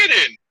right at way. the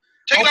beginning.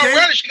 Taking Okay. out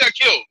Radish, he got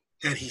killed.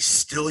 And he's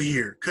still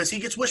here because he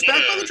gets wished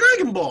back by the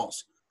Dragon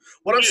Balls.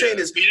 What I'm saying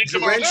is, he didn't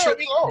come out top,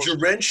 he lost.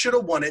 Jiren should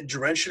have won it.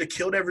 Jiren should have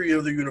killed every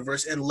other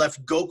universe and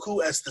left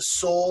Goku as the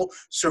sole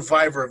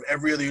survivor of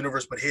every other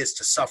universe but his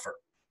to suffer.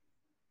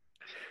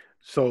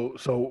 So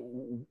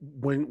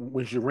when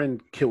Jiren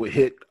killed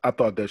hit, I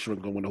thought that Jiren was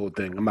gonna win the whole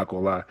thing. I'm not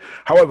gonna lie.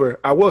 However,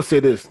 I will say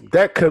this: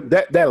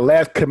 that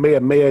last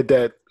Kamehameha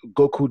that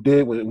Goku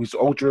did when he was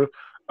Ultra,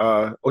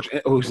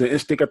 it was an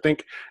Instinct, I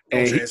think,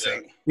 and Ultra he,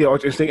 Instinct. yeah,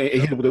 Ultra Instinct, and he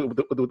hit it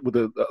with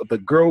the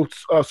girl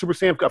Super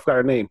Saiyan. I forgot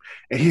her name,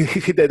 and he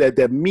hit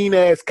that mean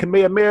ass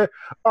Kamehameha.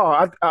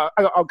 Oh,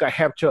 I got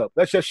half chub.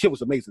 That shit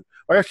was amazing.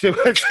 That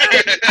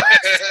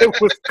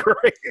shit was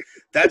great.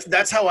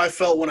 That's how I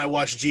felt when I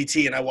watched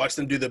GT and I watched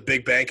them do the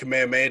Big Bang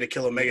Kamehameha to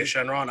kill Omega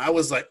Shenron. I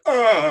was like,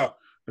 All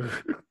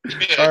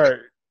right.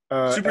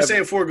 Super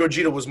Saiyan 4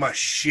 Gogeta was my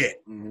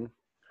shit. Mm-hmm.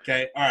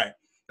 Okay, all right.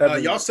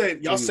 Y'all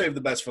save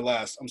the best for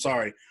last. I'm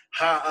sorry.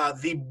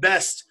 The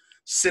best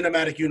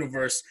cinematic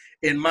universe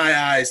in my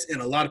eyes, in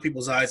a lot of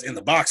people's eyes, in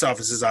the box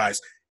office's eyes,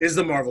 is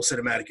the Marvel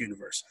Cinematic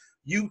Universe.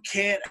 You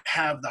can't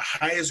have the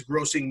highest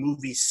grossing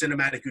movie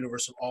cinematic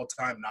universe of all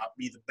time not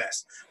be the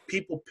best.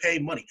 People pay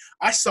money.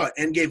 I saw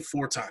Endgame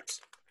 4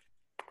 times.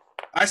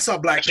 I saw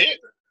Black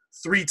Panther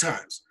 3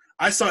 times.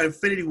 I saw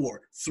Infinity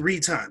War 3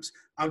 times.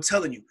 I'm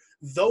telling you,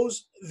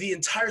 the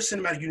entire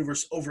cinematic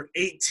universe over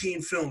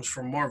 18 films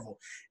from Marvel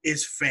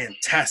is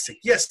fantastic.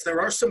 Yes, there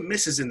are some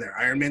misses in there.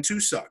 Iron Man 2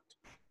 sucked.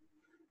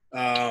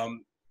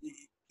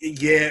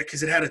 Yeah,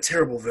 because it had a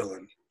terrible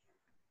villain.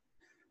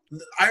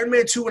 Iron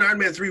Man 2 and Iron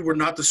Man 3 were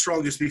not the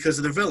strongest because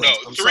of the villains.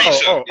 No, I'm 3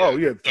 sorry.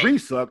 sucked. 3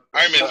 sucked.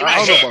 Iron Man 3 I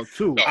don't know sucked. about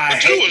 2. No. I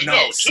Two hate, was- no,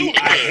 no, see, two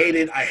was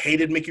good. I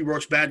hated Mickey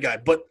Rourke bad guy,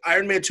 but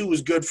Iron Man 2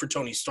 was good for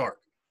Tony Stark.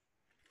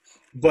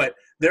 But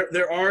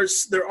there are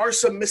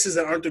some misses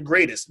that aren't the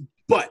greatest,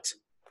 but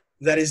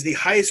that is the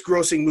highest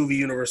grossing movie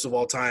universe of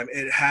all time.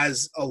 It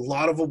has a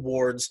lot of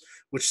awards,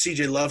 which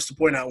CJ loves to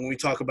point out when we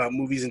talk about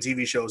movies and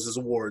TV shows as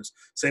awards.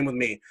 Same with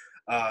me.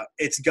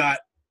 It's got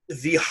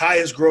the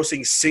highest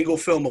grossing single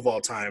film of all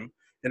time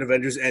in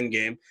Avengers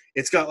Endgame.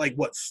 It's got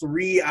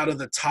 3 out of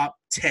the top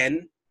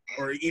 10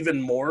 or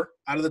even more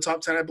out of the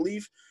top 10, I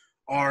believe,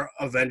 are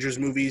Avengers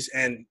movies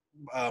and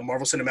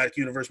Marvel Cinematic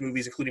Universe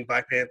movies, including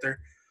Black Panther.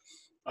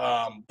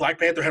 Black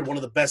Panther had one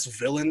of the best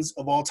villains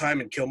of all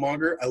time in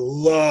Killmonger. I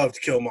loved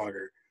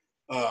Killmonger.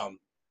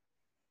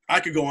 I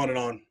could go on and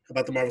on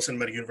about the Marvel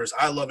Cinematic Universe.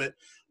 I love it.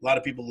 A lot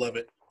of people love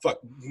it. Fuck,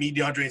 me,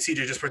 DeAndre, and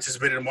CJ just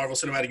participated in Marvel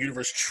Cinematic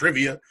Universe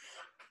trivia.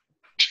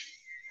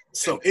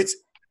 So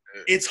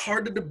it's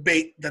hard to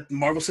debate that the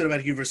Marvel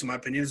Cinematic Universe, in my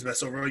opinion, is the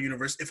best overall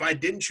universe. If I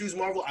didn't choose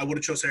Marvel, I would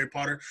have chose Harry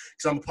Potter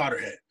because I'm a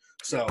Potterhead.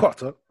 So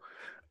Potter.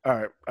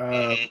 All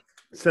right.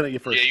 Send it you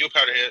first. Yeah, you're a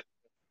powderhead.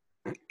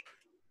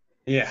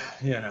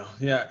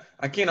 Yeah.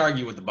 I can't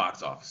argue with the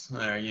box office.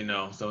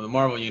 So the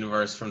Marvel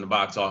universe from the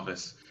box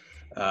office,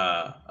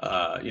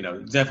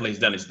 definitely has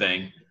done its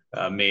thing.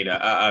 Made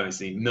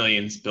obviously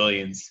millions,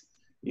 billions,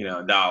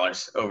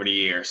 dollars over the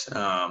years.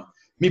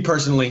 Me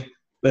personally,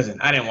 listen,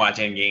 I didn't watch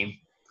Endgame.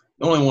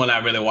 The only one I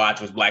really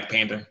watched was Black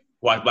Panther.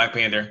 Watched Black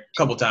Panther a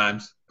couple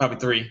times,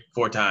 probably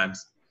 3-4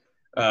 times.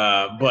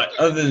 But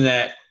other than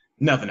that,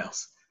 nothing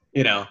else.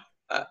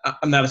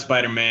 I'm not a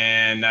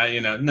Spider-Man,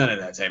 none of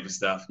that type of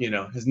stuff.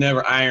 It's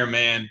never Iron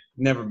Man,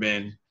 never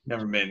been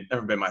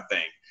my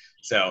thing.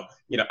 So,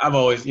 I've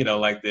always,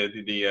 liked the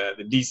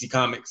DC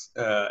comics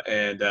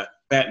and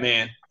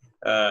Batman.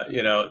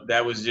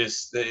 That was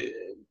just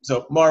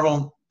so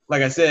Marvel.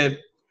 Like I said,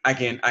 I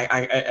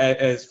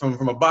as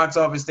from a box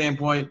office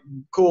standpoint,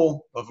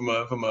 cool. But from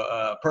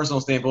a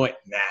personal standpoint,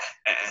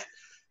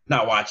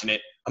 not watching it.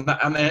 I'm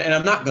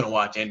not gonna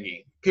watch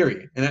Endgame.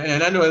 Period.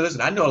 And I know. Listen,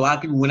 I know a lot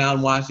of people went out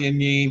and watched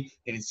Endgame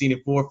and had seen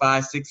it 4,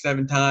 5, 6,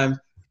 7 times.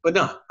 But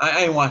no,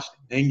 I ain't watching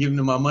it. I ain't giving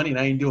them my money, and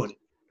I ain't doing it.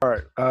 All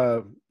right,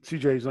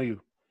 CJ, it's on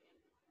you.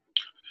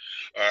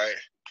 All right.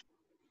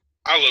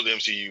 I love the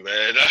MCU,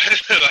 man.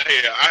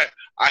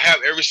 I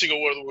have every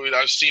single one of the movies.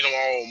 I've seen them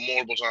all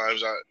multiple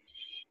times. I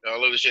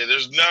love the shit.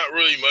 There's not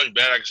really much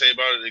bad I can say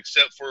about it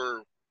except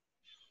for,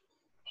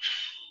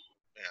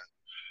 man,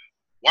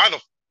 why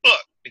the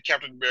fuck did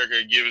Captain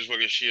America give his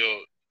fucking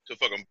shield to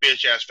fucking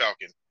bitch ass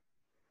Falcon?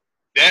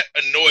 That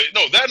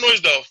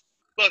annoys the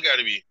fuck out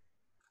of me.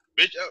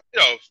 Bitch,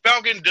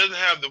 Falcon doesn't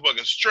have the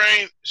fucking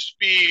strength,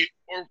 speed,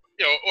 or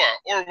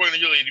fucking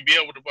ability to be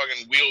able to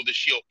fucking wield the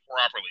shield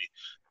properly.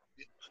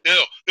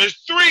 There's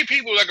 3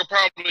 people that could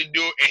probably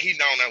do it, and he's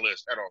not on that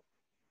list at all.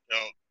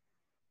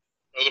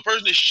 The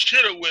person that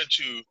should have went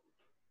to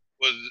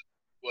was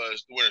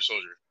the Winter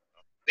Soldier.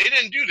 They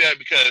didn't do that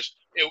because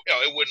it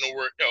wouldn't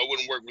work. It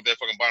wouldn't work with that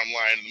fucking bottom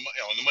line, and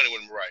the money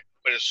wouldn't be right.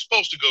 But it's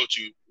supposed to go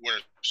to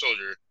Winter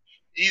Soldier.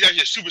 He's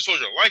actually a super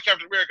soldier like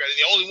Captain America, and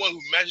the only one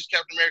who matches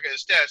Captain America in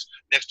stats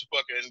next to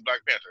fucking Black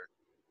Panther.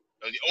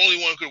 The only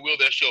one who could wield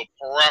that shield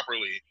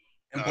properly.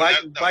 And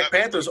Black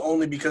Panther's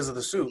only because of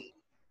the suit.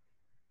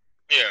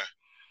 Yeah.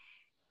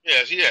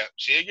 Yes, yeah.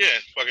 See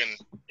again, fucking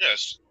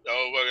yes.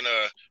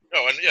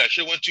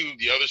 Should have went to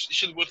the other.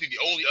 Should have went to the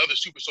only other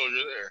super soldier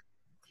there.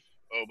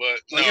 Oh, but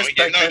I guess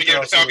Black Panther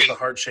also was the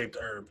heart-shaped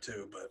herb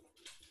too, but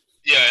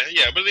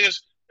yeah. But the thing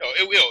is,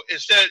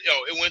 instead,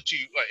 it went to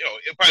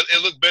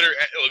it looked better.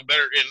 It looked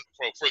better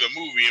for the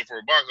movie and for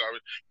a box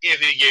office if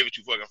they gave it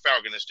to fucking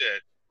Falcon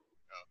instead.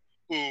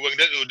 Who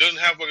doesn't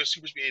have fucking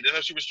super speed, doesn't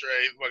have super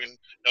strength, fucking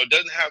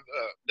doesn't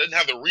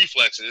have the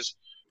reflexes.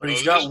 But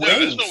he's got wings.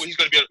 There's no way he's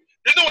gonna be able.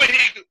 There's no way he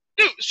could.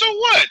 Dude, so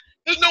what?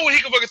 There's no way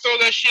he can fucking throw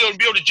that shield and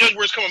be able to judge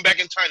where it's coming back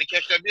in time to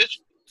catch that bitch.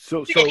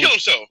 He gonna kill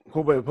himself.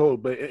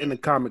 Hold. But in the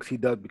comics, he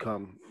does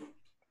become.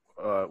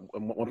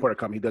 One part of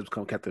the comic, he does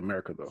become Captain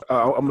America, though.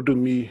 I'm gonna do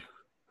me.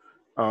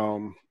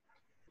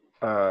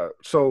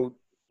 So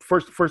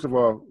first of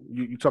all,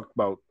 you talked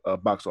about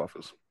box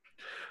office.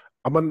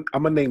 I'm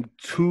gonna name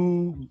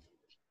 2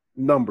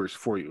 numbers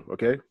for you,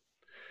 okay?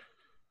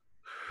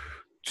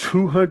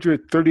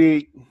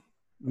 238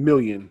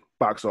 million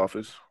box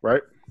office,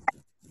 right?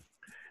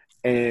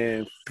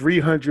 And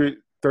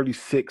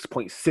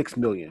 336.6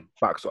 million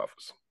box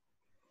office.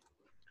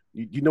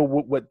 You know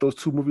what those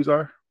 2 movies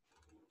are?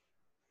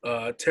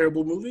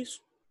 Terrible movies?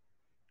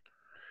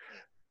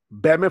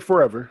 Batman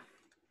Forever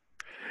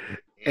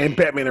and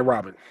Batman and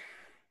Robin.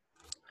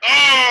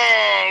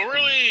 Oh,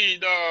 really?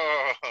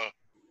 No.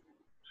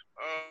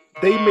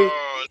 They made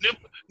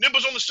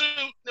nipples on the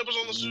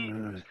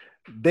suit.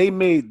 They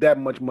made that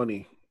much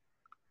money.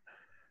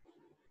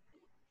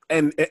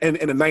 And in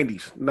the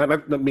 90s,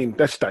 I mean,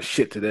 that's not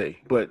shit today,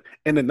 but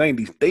in the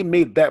 90s, they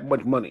made that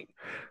much money.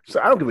 So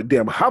I don't give a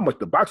damn how much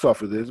the box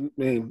office is. I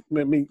mean,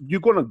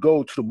 you're going to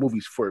go to the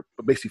movies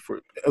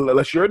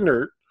unless you're a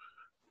nerd,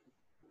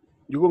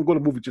 you're going to go to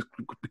the movie just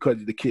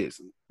because of the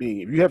kids. I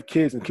mean, if you have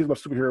kids and kids about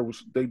superheroes,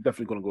 they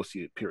definitely going to go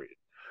see it, period.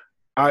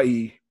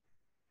 I.e.,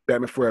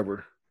 Batman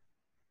Forever,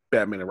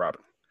 Batman and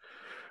Robin.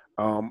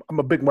 I'm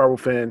a big Marvel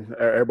fan.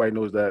 Everybody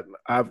knows that.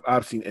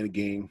 I've seen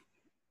Endgame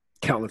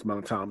countless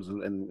amount of times,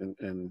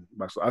 and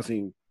I've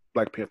seen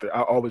Black Panther.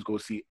 I always go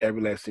see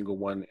every last single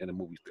one in the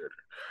movie theater.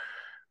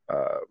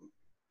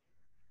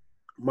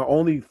 My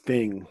only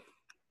thing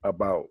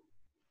about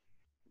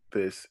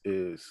this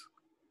is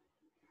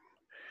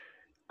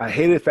I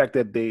hated the fact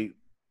that they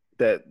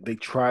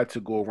tried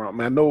to go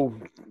around. I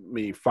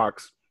mean,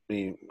 Fox.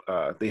 They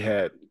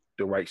had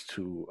the rights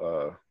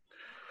to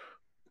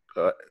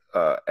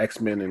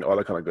X-Men and all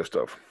that kind of good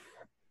stuff.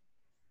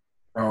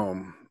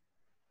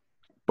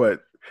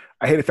 But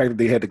I hate the fact that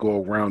they had to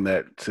go around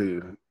that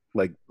to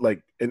like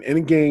in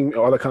Endgame,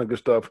 all that kind of good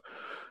stuff.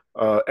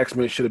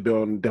 X-Men should have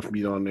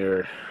definitely been on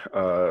there.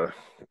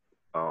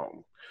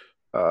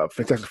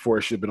 Fantastic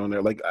Four should have been on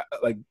there. Like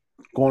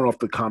going off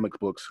the comic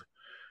books,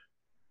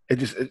 I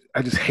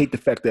just hate the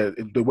fact that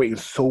they're waiting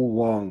so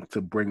long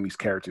to bring these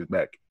characters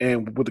back.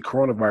 And with the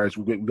coronavirus,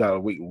 we gotta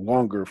wait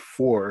longer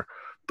for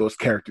those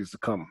characters to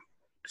come.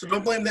 So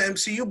don't blame the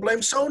MCU, blame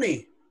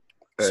Sony.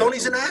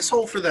 Sony's an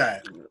asshole for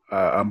that.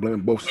 I'm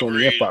blaming both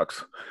Sony and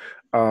Fox.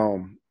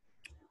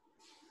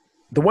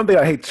 The one thing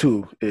I hate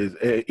too is,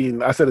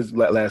 I said this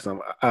last time.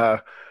 I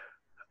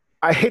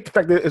hate the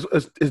fact that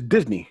it's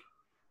Disney.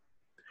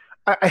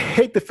 I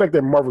hate the fact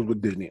that Marvel's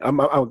with Disney. I'm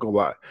not gonna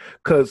lie,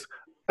 because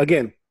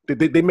again,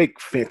 they make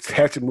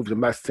fantastic movies. I'm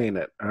not saying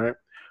that, all right,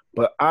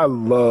 but I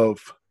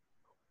love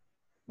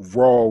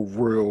raw,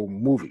 real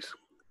movies.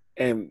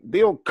 and they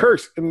don't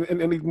curse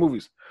in these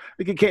movies.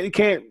 You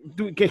can't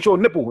show a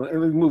nipple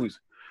in these movies.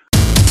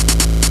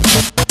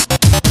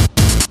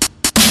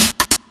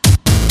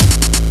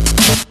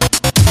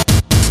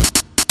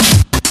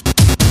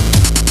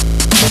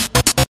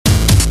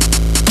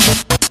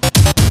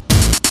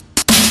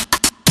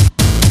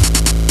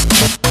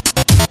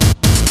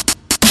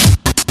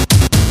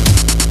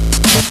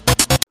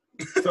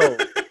 So,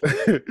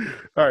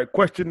 all right.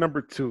 Question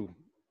number two.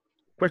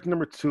 Question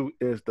number two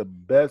is the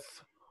best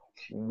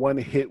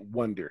one-hit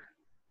wonder.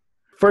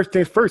 First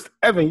things first,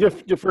 Evan,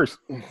 you're first.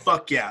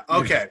 Fuck yeah.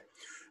 Okay.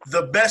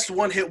 The best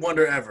one-hit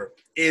wonder ever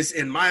is,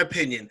 in my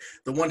opinion,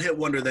 the one-hit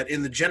wonder that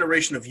in the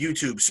generation of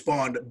YouTube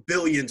spawned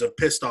billions of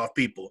pissed off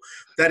people.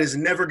 That is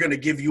Never Gonna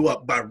Give You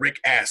Up by Rick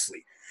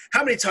Astley.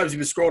 How many times have you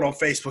been scrolling on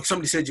Facebook?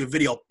 Somebody sends you a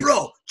video.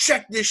 Bro,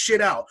 check this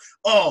shit out.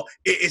 Oh,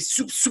 it's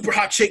super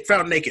hot chick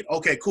found naked.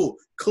 Okay, cool.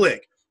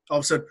 Click. All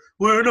of a sudden,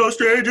 we're no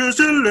strangers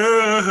to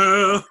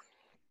love.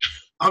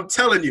 I'm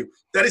telling you,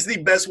 that is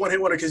the best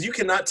one-hit wonder because you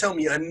cannot tell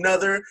me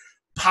another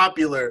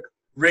popular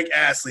Rick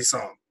Astley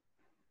song.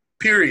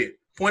 Period.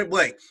 Point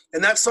blank.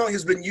 And that song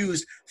has been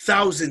used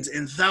thousands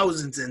and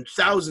thousands and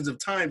thousands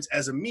of times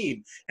as a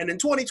meme. And in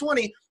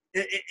 2020,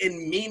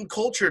 in meme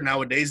culture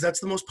nowadays, that's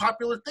the most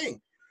popular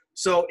thing.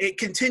 So it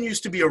continues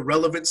to be a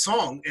relevant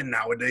song in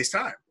nowadays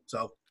time.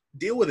 So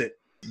deal with it.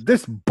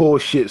 This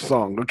bullshit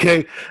song,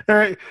 okay? All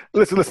right,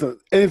 listen.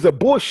 And it's a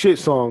bullshit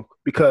song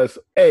because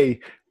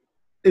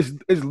it's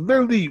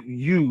literally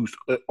used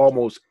in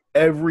almost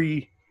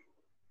every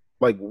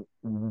like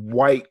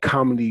white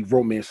comedy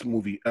romance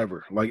movie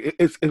ever. Like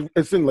it's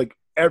in like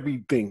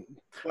everything.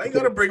 Why you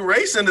gotta bring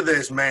race into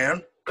this,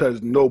 man?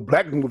 Because no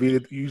black movie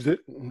use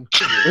it.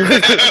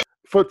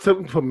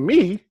 For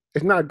me,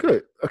 it's not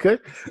good. Okay,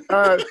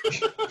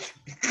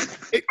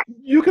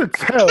 you could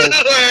tell.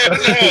 No.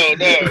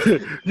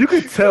 You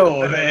could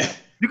tell. Man.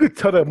 You could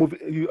tell that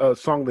movie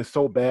song that's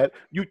so bad.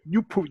 You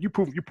prove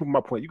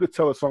my point. You could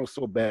tell a song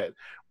so bad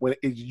when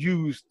it's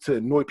used to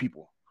annoy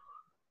people.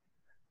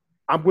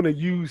 I'm gonna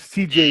use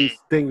CJ's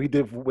thing he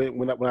did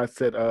when I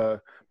said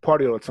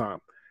party all the time.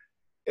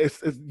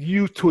 It's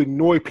used to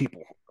annoy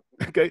people.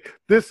 Okay,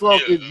 this song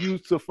is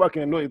used to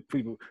fucking annoy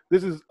people.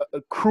 This is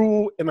a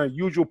cruel and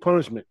unusual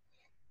punishment.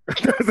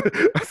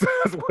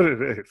 that's what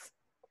it is.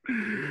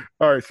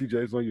 All right, CJ,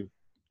 it's on you.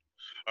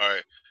 All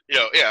right.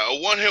 A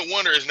one-hit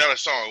wonder is not a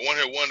song. A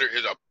one-hit wonder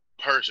is a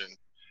person.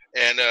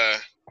 And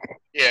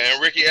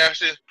and Ricky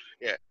Astley,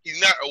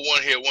 he's not a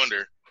one-hit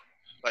wonder.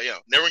 Like,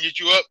 Never Get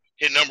You Up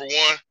hit number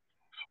one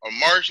on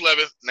March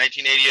 11th,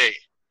 1988.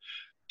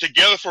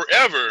 Together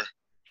Forever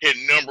hit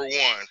number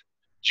one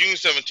June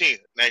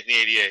 17th,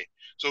 1988.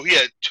 So he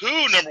had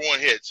two number one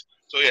hits.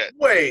 So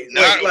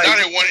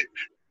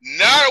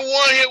not a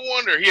one-hit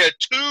wonder. He had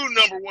two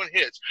number one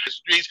hits.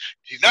 He's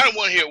not a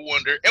one-hit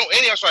wonder. And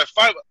he also had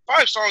five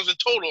songs in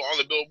total on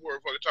the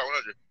Billboard fucking Top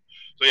 100.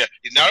 So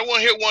he's not a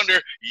one-hit wonder.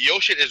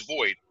 Your shit is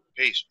void.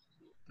 Peace.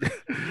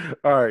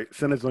 All right,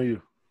 send this on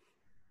you.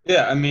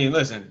 Yeah, I mean,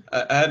 listen,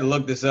 I had to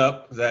look this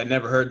up because I had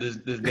never heard this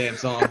damn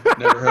song.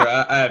 Never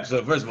heard.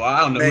 So first of all,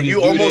 I don't know. Man,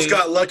 you almost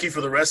got lucky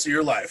for the rest of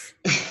your life.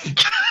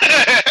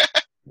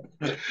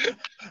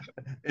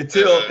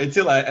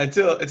 until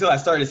I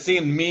started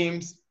seeing the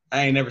memes.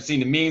 I ain't never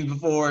seen the memes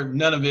before,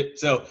 none of it.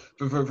 So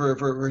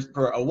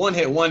for a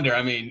one-hit wonder,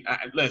 I mean,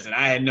 listen,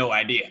 I had no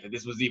idea that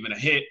this was even a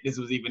hit. This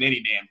was even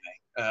any damn thing.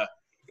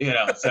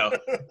 So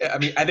I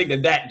mean, I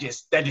think that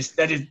just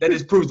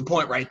proves the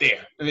point right there.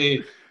 I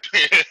mean,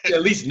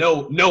 at least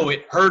know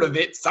it, heard of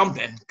it,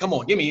 something. Come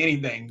on, give me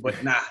anything.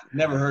 But nah,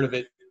 never heard of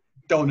it,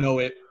 don't know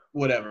it,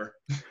 whatever.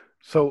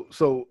 So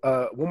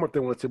one more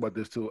thing I want to say about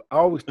this too. I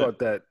always thought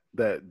that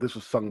this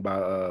was sung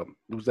by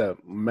was that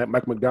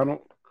Mike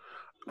McDonald.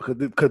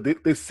 Because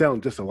they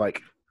sound just alike.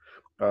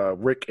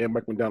 Rick and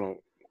Mike McDonald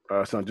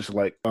sound just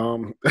alike.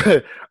 All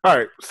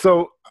right,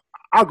 so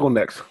I'll go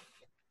next.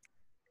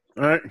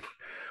 All right,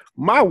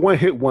 my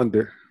one-hit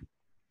wonder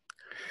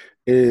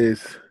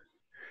is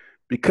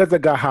Because I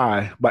Got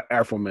High by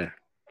Afro Man.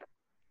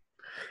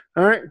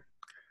 All right,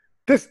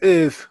 this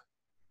is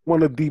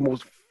one of the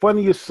most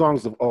funniest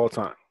songs of all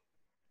time.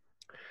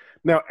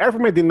 Now,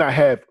 Afro Man did not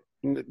have.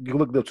 You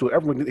looked up to it.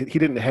 Afro Man, he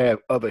didn't have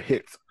other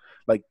hits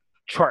like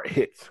chart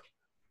hits.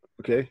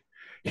 Okay,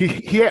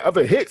 he had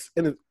other hits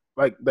and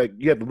like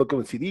you had to look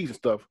on the CDs and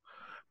stuff,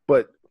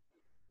 but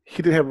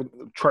he didn't have a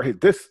chart hit.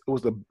 This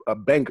was a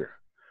banger.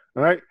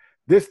 All right,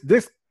 this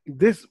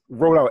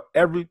wrote out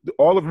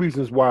all the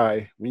reasons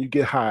why when you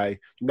get high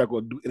you're not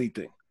going to do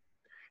anything.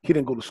 He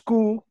didn't go to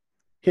school.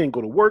 He didn't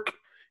go to work.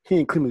 He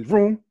didn't clean his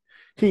room.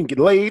 He didn't get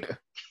laid.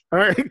 All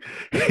right,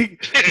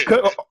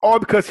 all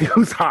because he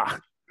was high.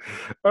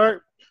 All right,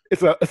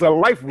 it's a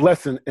life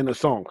lesson in the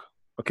song.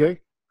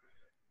 Okay.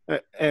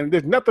 And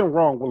there's nothing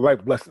wrong with life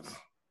lessons,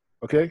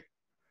 okay?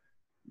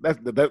 That's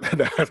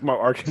my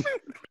argument.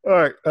 All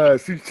right,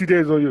 CJ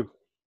is on you.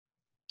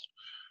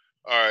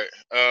 All right,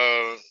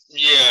 I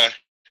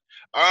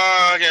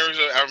can't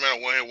really. I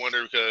remember one hit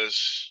wonder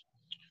because,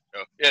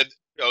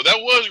 that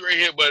was a great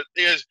hit, but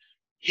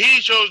he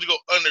chose to go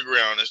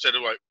underground instead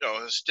of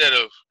instead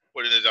of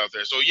what it is out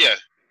there. So yeah,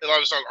 a lot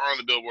of songs are on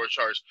the Billboard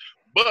charts,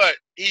 but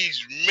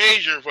he's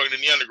major fucking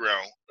in the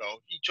underground.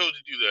 He chose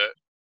to do that.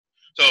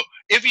 So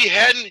if he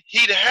hadn't,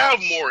 he'd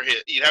have more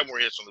hits. He'd have more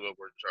hits on the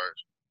Billboard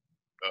charts.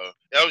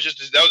 That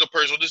was a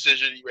personal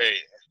decision he made.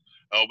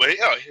 But he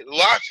has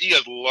lots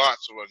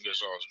of good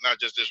songs, not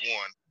just this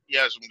one. He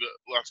has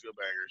lots of good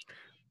bangers.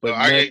 But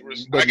I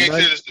can't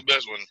say this is the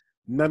best one.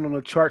 None on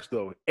the charts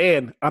though,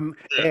 and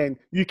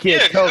you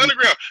can't tell.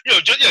 Underground,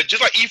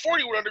 just like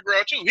E40 went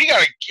underground too. He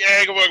got a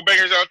gang of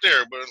bangers out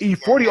there, but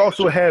E40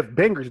 also have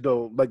bangers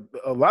though, like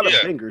a lot of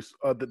bangers.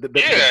 He do, and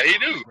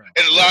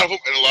a lot of them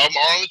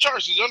are on the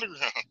charts. He's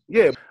underground.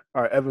 Yeah.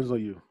 All right, Evans,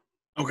 on you.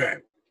 Okay.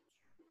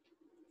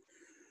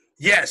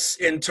 Yes,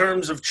 in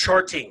terms of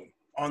charting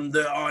on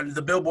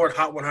the Billboard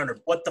Hot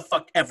 100, what the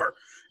fuck ever.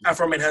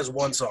 Afroman has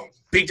one song,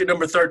 peaked at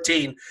number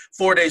 13,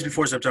 4 days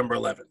before September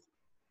 11th.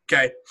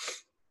 Okay.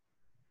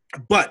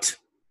 But,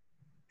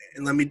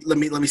 and let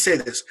me say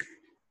this,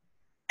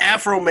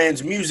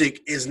 Afroman's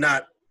music is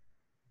not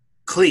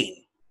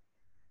clean.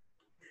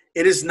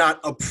 It is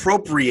not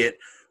appropriate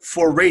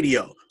for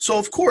radio. So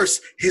of course,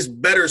 his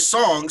better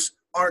songs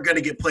aren't going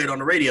to get played on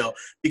the radio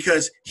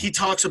because he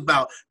talks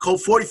about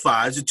Colt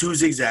 45s and 2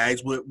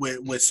 zigzags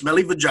with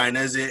smelly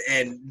vaginas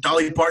and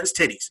Dolly Parton's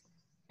titties.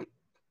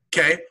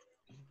 Okay,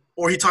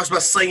 or he talks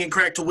about slinging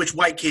crack to which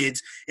white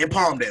kids in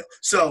Palmdale.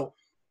 So.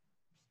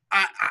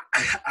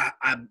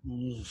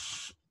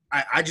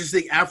 I just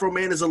think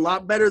Afroman is a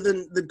lot better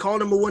than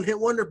calling him a one-hit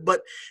wonder.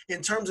 But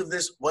in terms of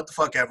this, what the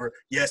fuck ever,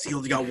 yes, he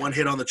only got one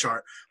hit on the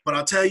chart. But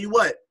I'll tell you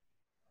what,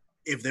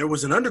 if there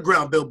was an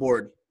underground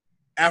Billboard,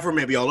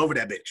 Afroman be all over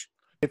that bitch.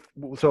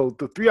 So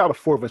the 3 out of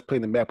 4 of us play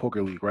in the Mad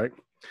Poker League, right?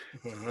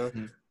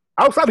 Mm-hmm.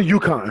 Outside of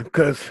UConn,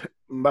 because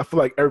I feel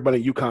like everybody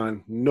in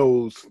UConn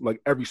knows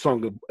like every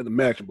song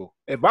imaginable.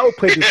 If I would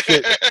play this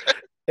shit,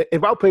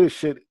 if I play this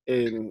shit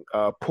in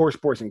Poor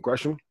Sports in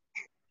Gresham,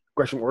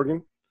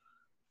 Oregon.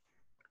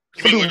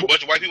 You mean with a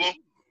bunch of white people?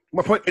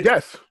 My point,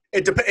 yes.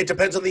 It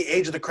depends on the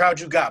age of the crowd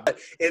you got. But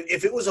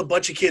if it was a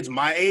bunch of kids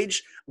my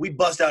age, we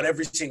bust out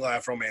every single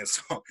Afroman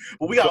song.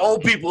 But we got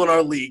old people in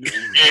our league.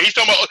 Yeah, he's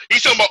talking about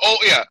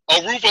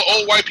a roof of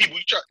old white people.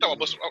 Talking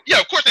about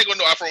of course they gonna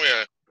know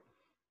Afroman.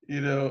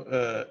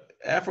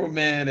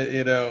 Afroman,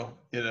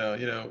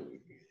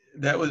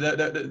 that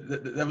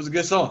was a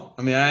good song.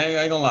 I mean,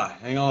 I ain't gonna lie.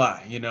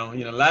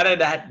 La da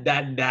da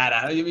da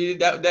da. I mean,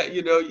 that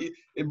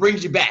it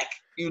brings you back.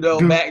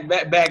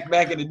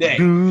 Back in the day.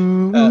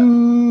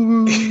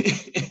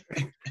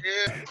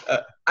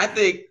 I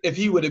think if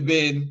he would have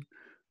been,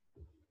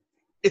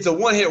 it's a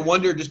one-hit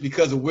wonder just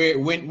because of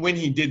when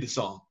he did the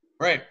song,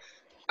 right?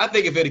 I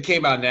think if it had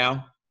came out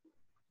now,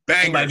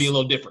 it might be a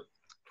little different,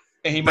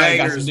 and he might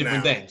have got some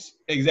different things.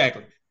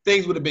 Exactly,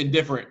 things would have been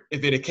different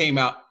if it had came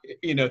out,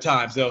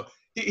 time. So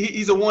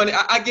he's a one.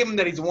 I give him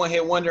that he's a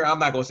one-hit wonder. I'm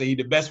not gonna say he's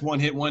the best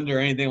one-hit wonder or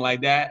anything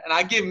like that, and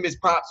I give him his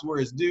props where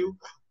it's due.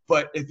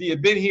 But if he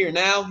had been here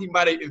now, he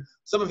might have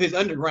some of his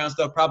underground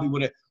stuff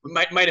probably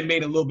might have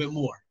made a little bit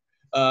more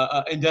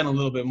and done a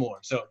little bit more.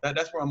 So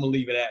that's where I'm gonna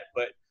leave it at.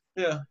 But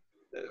yeah,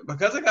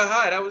 because I got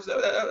high, that was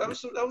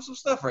some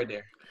stuff right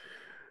there.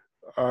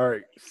 All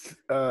right,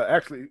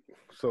 actually,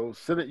 so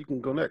Senate, you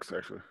can go next.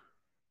 Actually,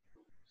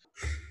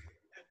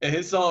 and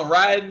his song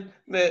 "Riding,"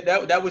 man,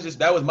 that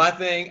was my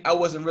thing. I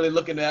wasn't really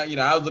looking at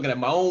I was looking at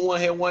my own one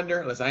hit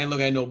wonder. Listen, I ain't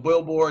looking at no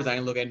billboards, I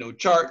ain't looking at no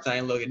charts, I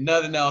ain't looking at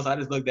nothing else. I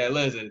just looked at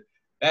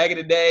back in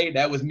the day,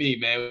 that was me,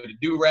 man, with a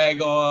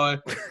do-rag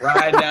on,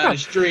 riding down the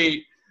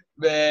street,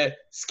 man,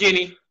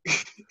 skinny.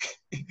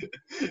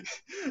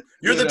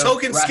 You're the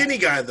token skinny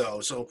guy, though,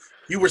 so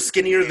you were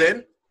skinnier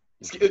then?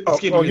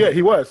 Oh yeah,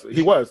 he was.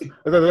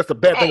 That's the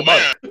bad thing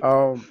about it.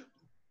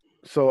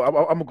 So I'm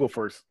going to go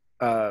first.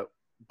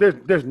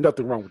 There's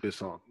nothing wrong with this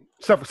song.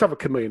 Except for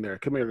Chameleon there.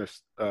 Chameleon,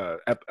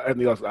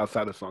 anything else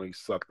outside the song, he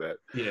sucked at.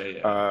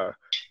 Yeah.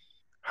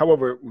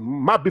 However,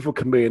 my beef with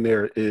Chameleon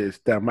there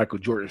is that Michael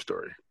Jordan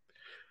story.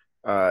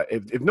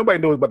 If nobody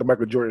knows about the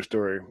Michael Jordan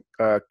story,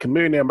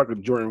 Chameleon and Michael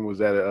Jordan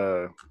was at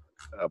a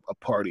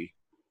party,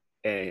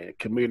 and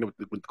Chameleon went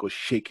to go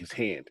shake his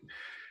hand,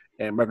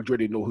 and Michael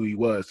Jordan didn't know who he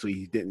was, so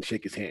he didn't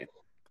shake his hand,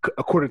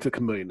 according to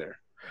Chameleon there.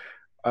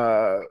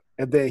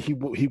 And then he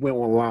went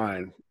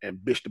online and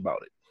bitched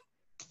about it.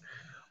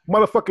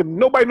 Motherfucker,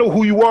 nobody know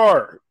who you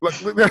are. Like,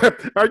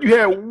 you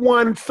had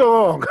one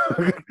song.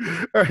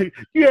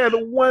 You had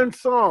one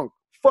song.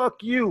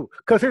 Fuck you.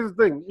 Because here's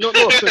the thing. No,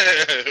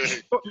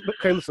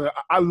 okay, listen.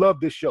 I love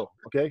this show.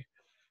 Okay,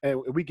 and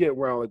we get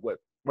around like what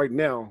right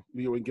now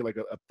we can get like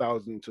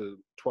 1,000 to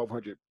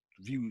 1,200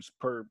 views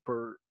per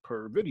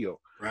video.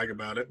 Brag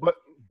about it.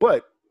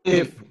 But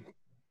if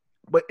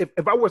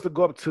I was to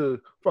go up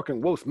to fucking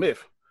Will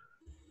Smith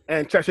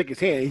and try to shake his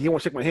hand, he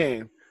won't shake my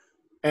hand.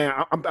 And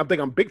I'm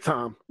thinking I'm big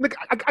time. Look,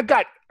 I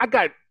got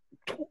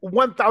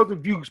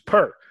 1,000 views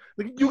per.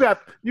 Like, you got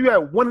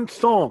one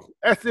song.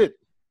 That's it.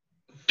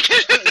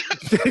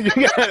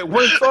 You got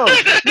one song.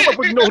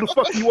 Nobody know who the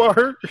fuck you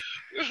are.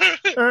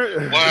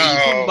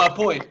 Wow. My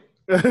point.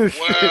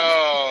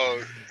 Wow.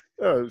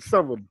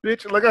 Son of a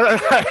bitch! Like I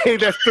hate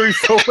that story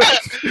so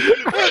much.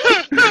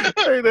 I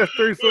hate that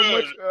story so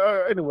much.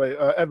 Anyway,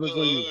 Evans,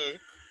 on you.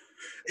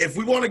 If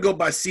we want to go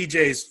by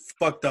CJ's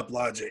fucked up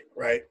logic,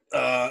 right?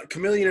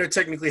 Chameleonaire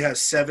technically has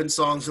 7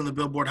 songs in the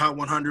Billboard Hot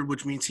 100,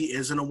 which means he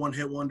isn't a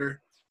one-hit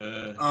wonder.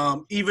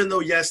 Even though,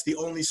 yes, the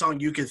only song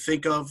you can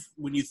think of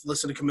when you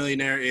listen to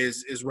Chameleonaire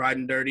is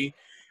Riding Dirty.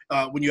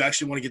 When you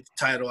actually want to get the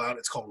title out,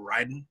 it's called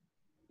Riding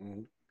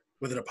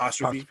with an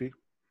apostrophe.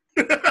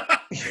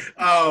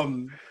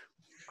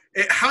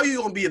 How you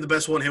gonna be the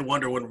best one-hit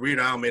wonder when Weird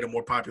Al made a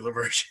more popular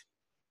version?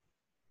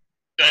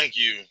 Thank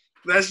you.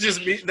 That's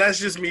just me. That's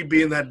just me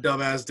being that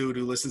dumbass dude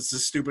who listens to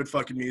stupid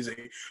fucking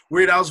music.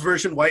 Weird Al's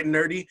version, White and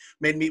Nerdy,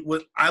 made me.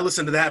 I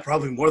listen to that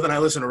probably more than I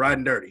listen to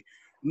Riding Dirty.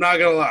 I'm not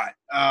gonna lie.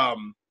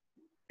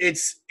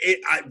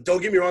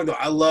 Don't get me wrong though.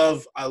 I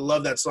love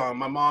that song.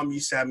 My mom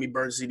used to have me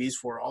burn CDs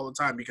for it all the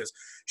time because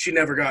she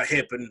never got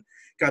hip and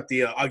got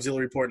the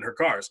auxiliary port in her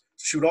cars.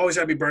 So she would always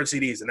have me burn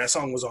CDs, and that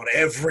song was on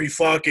every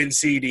fucking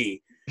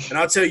CD. And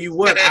I'll tell you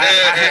what, I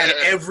had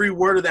every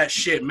word of that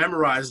shit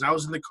memorized, and I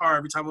was in the car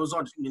every time I was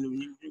on,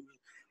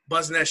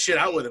 buzzing that shit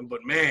out with him. But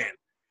man,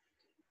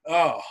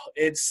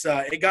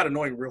 it got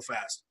annoying real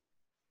fast.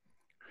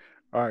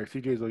 All right,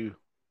 CJ's on you.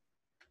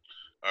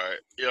 All right,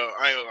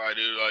 I ain't gonna lie,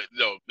 dude. Like,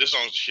 this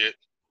song's the shit.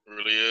 It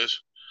really is.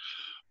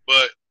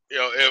 But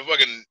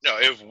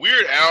if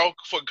Weird Al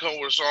fucking come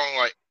with a song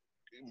like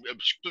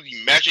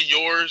matching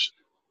yours,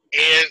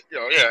 and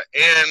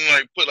and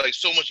like put like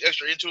so much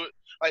extra into it,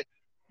 like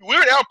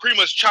Weird Al pretty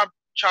much chopped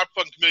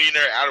fucking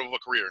Chameleonaire out of a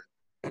career,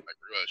 like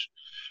pretty much.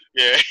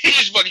 Yeah, he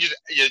just fucking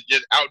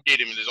just outdid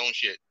him in his own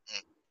shit.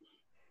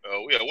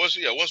 Once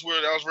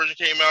Weird Al's version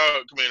came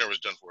out, Chameleonaire was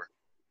done for.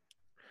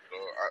 So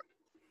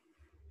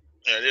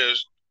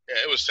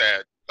it was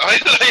sad. How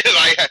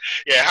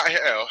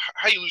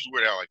you lose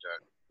Weird Al like that?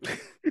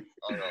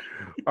 I don't know.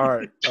 All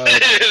right.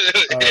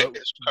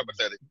 It's quite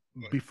pathetic.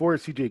 Before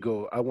CJ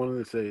go, I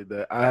wanted to say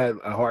that I had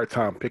a hard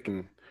time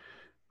picking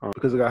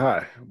because I got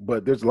high.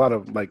 But there's a lot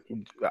of I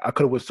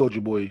could have with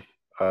Soulja Boy.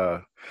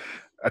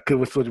 I could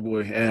with Soulja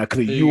Boy, and I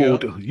could have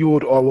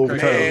yuled all over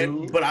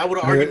town. But I would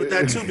have argued with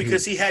that too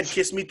because he had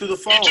 "Kiss Me Through the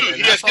Phone."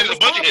 He has a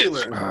bunch of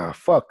hits.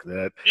 Fuck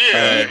that.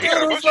 Yeah, he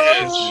got a bunch of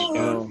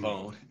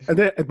hits. And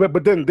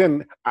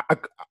then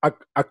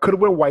I could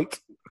have went White.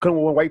 I could have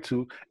went White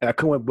too, and I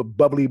could have went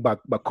Bubbly by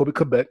Kobe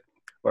Quebec,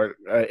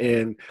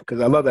 and because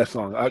I love that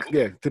song.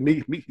 To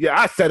me,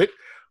 I said it.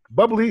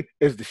 Bubbly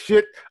is the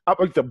shit. I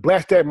used to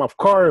blast that in my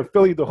car in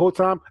Philly the whole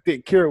time.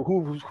 Didn't care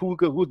who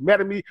was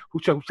mad at me, who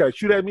tried to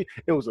shoot at me.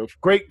 It was a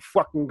great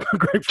fucking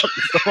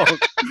song.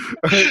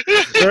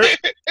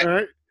 All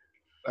right.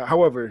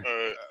 However,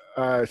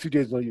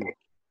 CJ's on you.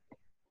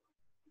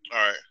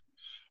 All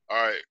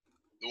right.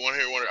 The one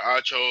here wonder I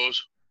chose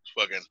is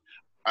fucking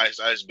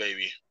Ice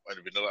Baby by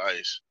the Vanilla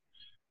Ice.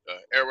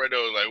 Everybody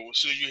knows, like, as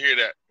soon as you hear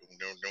that, you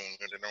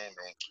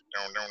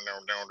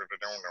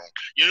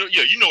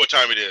know what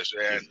time it is,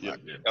 and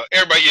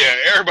everybody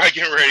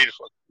getting ready to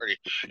fucking party.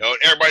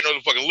 Everybody knows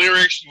the fucking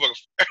lyrics.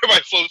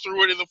 Everybody flows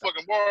through it in the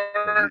fucking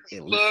bar,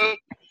 club.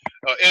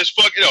 It's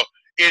fucking,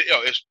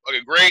 it's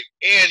fucking great,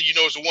 and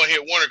it's a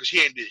one-hit wonder because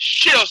he ain't did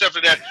shit else after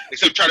that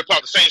except try to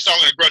pop the same song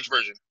in a grunge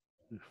version.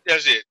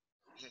 That's it.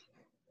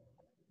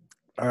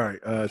 All right,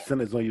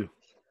 Senate's on you.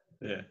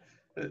 Yeah.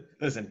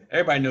 Listen,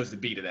 everybody knows the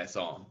beat of that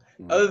song.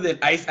 Other than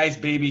Ice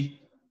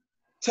Baby,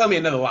 tell me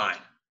another line.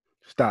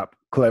 Stop.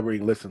 Collaborate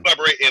and listen. Back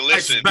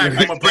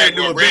from a brand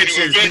new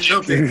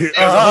invention.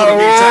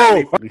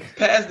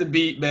 Pass the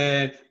beat,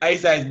 man.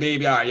 Ice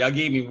Baby. All right, y'all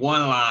gave me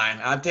one line.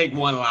 I'll take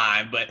one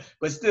line, but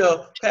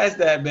still, past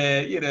that,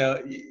 man.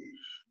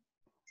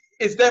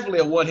 It's definitely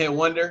a one-hit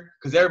wonder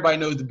because everybody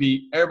knows the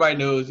beat. Everybody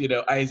knows,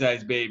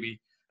 Ice Baby.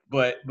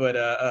 But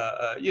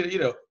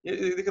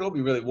it can only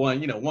be really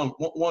one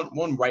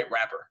right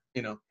rapper.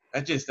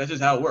 That's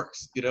just how it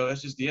works.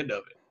 That's just the end of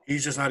it.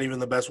 He's just not even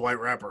the best white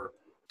rapper.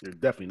 You're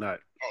definitely not.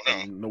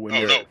 Oh no, nowhere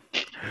near.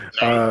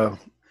 No.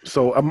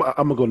 So I'm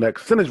gonna go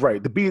next. Sin is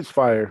right. The beat is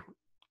fire,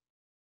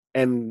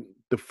 and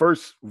the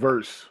first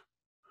verse.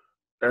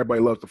 Everybody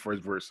loves the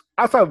first verse.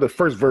 Outside of the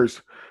first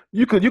verse,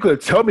 you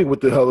could tell me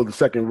what the hell the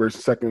second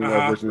verse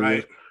right.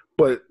 is,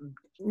 but.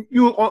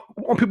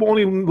 People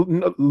only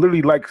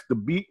literally likes the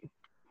beat,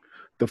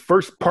 the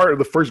first part of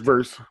the first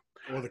verse,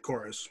 or the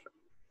chorus,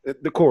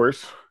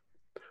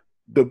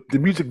 the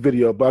music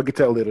video. But I'll get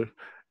to that later.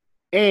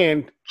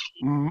 And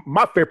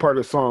my favorite part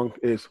of the song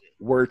is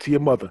 "Word to Your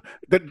Mother."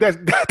 That's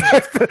the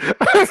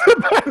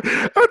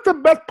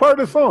best part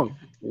of the song.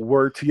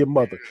 Word to your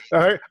mother. All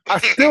right. I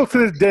still to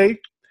this day.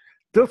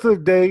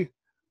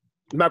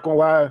 I'm not gonna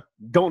lie,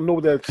 don't know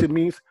what that shit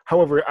means.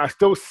 However, I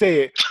still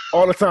say it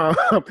all the time,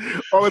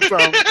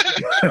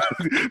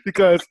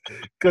 because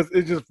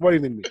it's just funny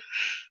to me.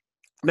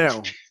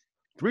 Now,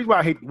 the reason why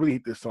I really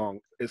hate this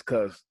song is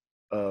because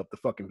of the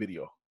fucking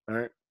video.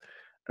 All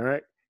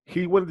right.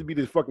 He wanted to be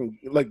this fucking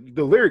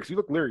the lyrics. You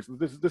look lyrics.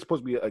 This is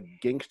supposed to be a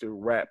gangster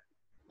rap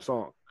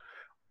song.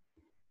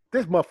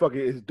 This motherfucker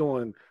is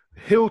doing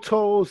hill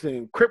toes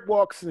and crip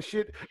walks and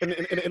shit in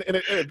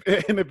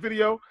the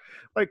video.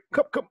 Like,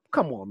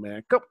 come on,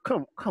 man, come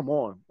on,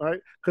 all right?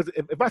 Because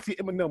if I see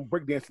Eminem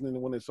breakdancing in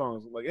one of his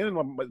songs, like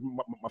Eminem,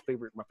 my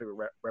favorite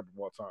rapper of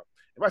all time.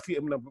 If I see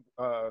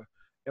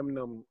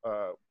Eminem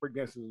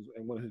breakdancing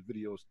in one of his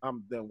videos,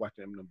 I'm done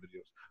watching Eminem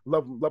videos.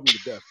 Love him to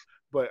death,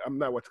 but I'm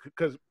not watching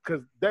because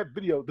that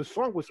video, the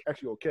song was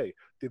actually okay.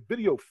 The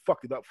video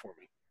fucked it up for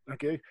me.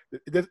 Okay,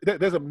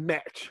 there's a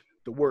match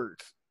the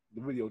words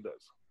the video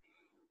does.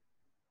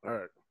 All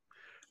right,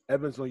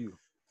 Evans, on you.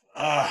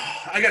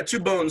 I got 2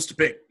 bones to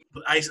pick.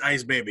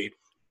 Ice Baby.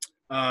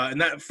 And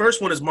that first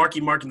one is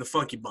Marky Mark and the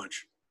Funky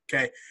Bunch.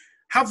 Okay.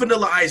 How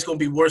Vanilla Ice going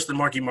to be worse than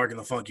Marky Mark and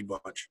the Funky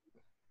Bunch?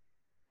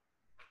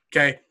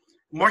 Okay.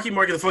 Marky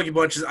Mark and the Funky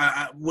Bunch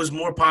was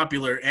more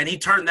popular, and he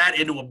turned that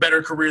into a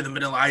better career than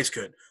Vanilla Ice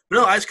could.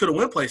 Vanilla Ice could have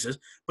went places,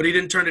 but he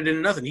didn't turn it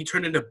into nothing. He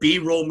turned into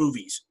B-roll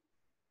movies.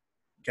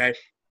 Okay.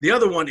 The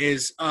other one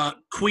is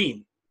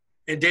Queen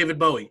and David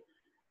Bowie.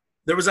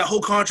 There was that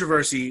whole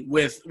controversy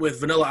with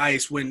Vanilla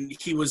Ice when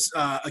he was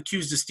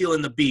accused of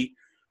stealing the beat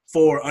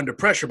for Under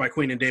Pressure by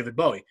Queen and David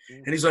Bowie.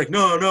 And he's like,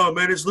 no,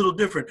 man, it's a little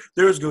different.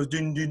 Theirs goes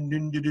dun dun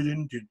dun dun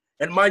dun dun,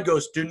 and mine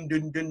goes dun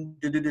dun dun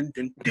dun dun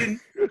dun dun.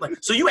 Like,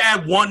 so you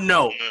add one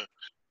note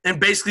and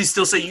basically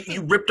still say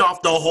you ripped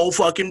off the whole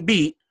fucking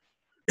beat.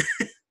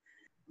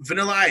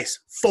 Vanilla Ice,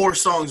 4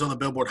 songs on the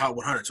Billboard Hot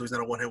 100, so he's not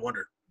a one-hit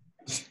wonder.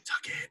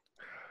 Suck it.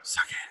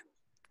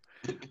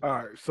 All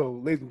right, so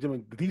ladies and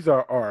gentlemen, these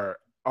are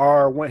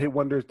our one-hit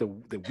wonders that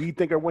we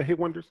think are one-hit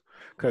wonders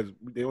because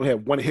they only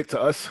have one hit to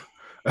us.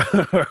 All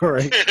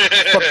right.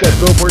 Fuck that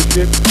Billboard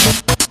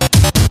shit.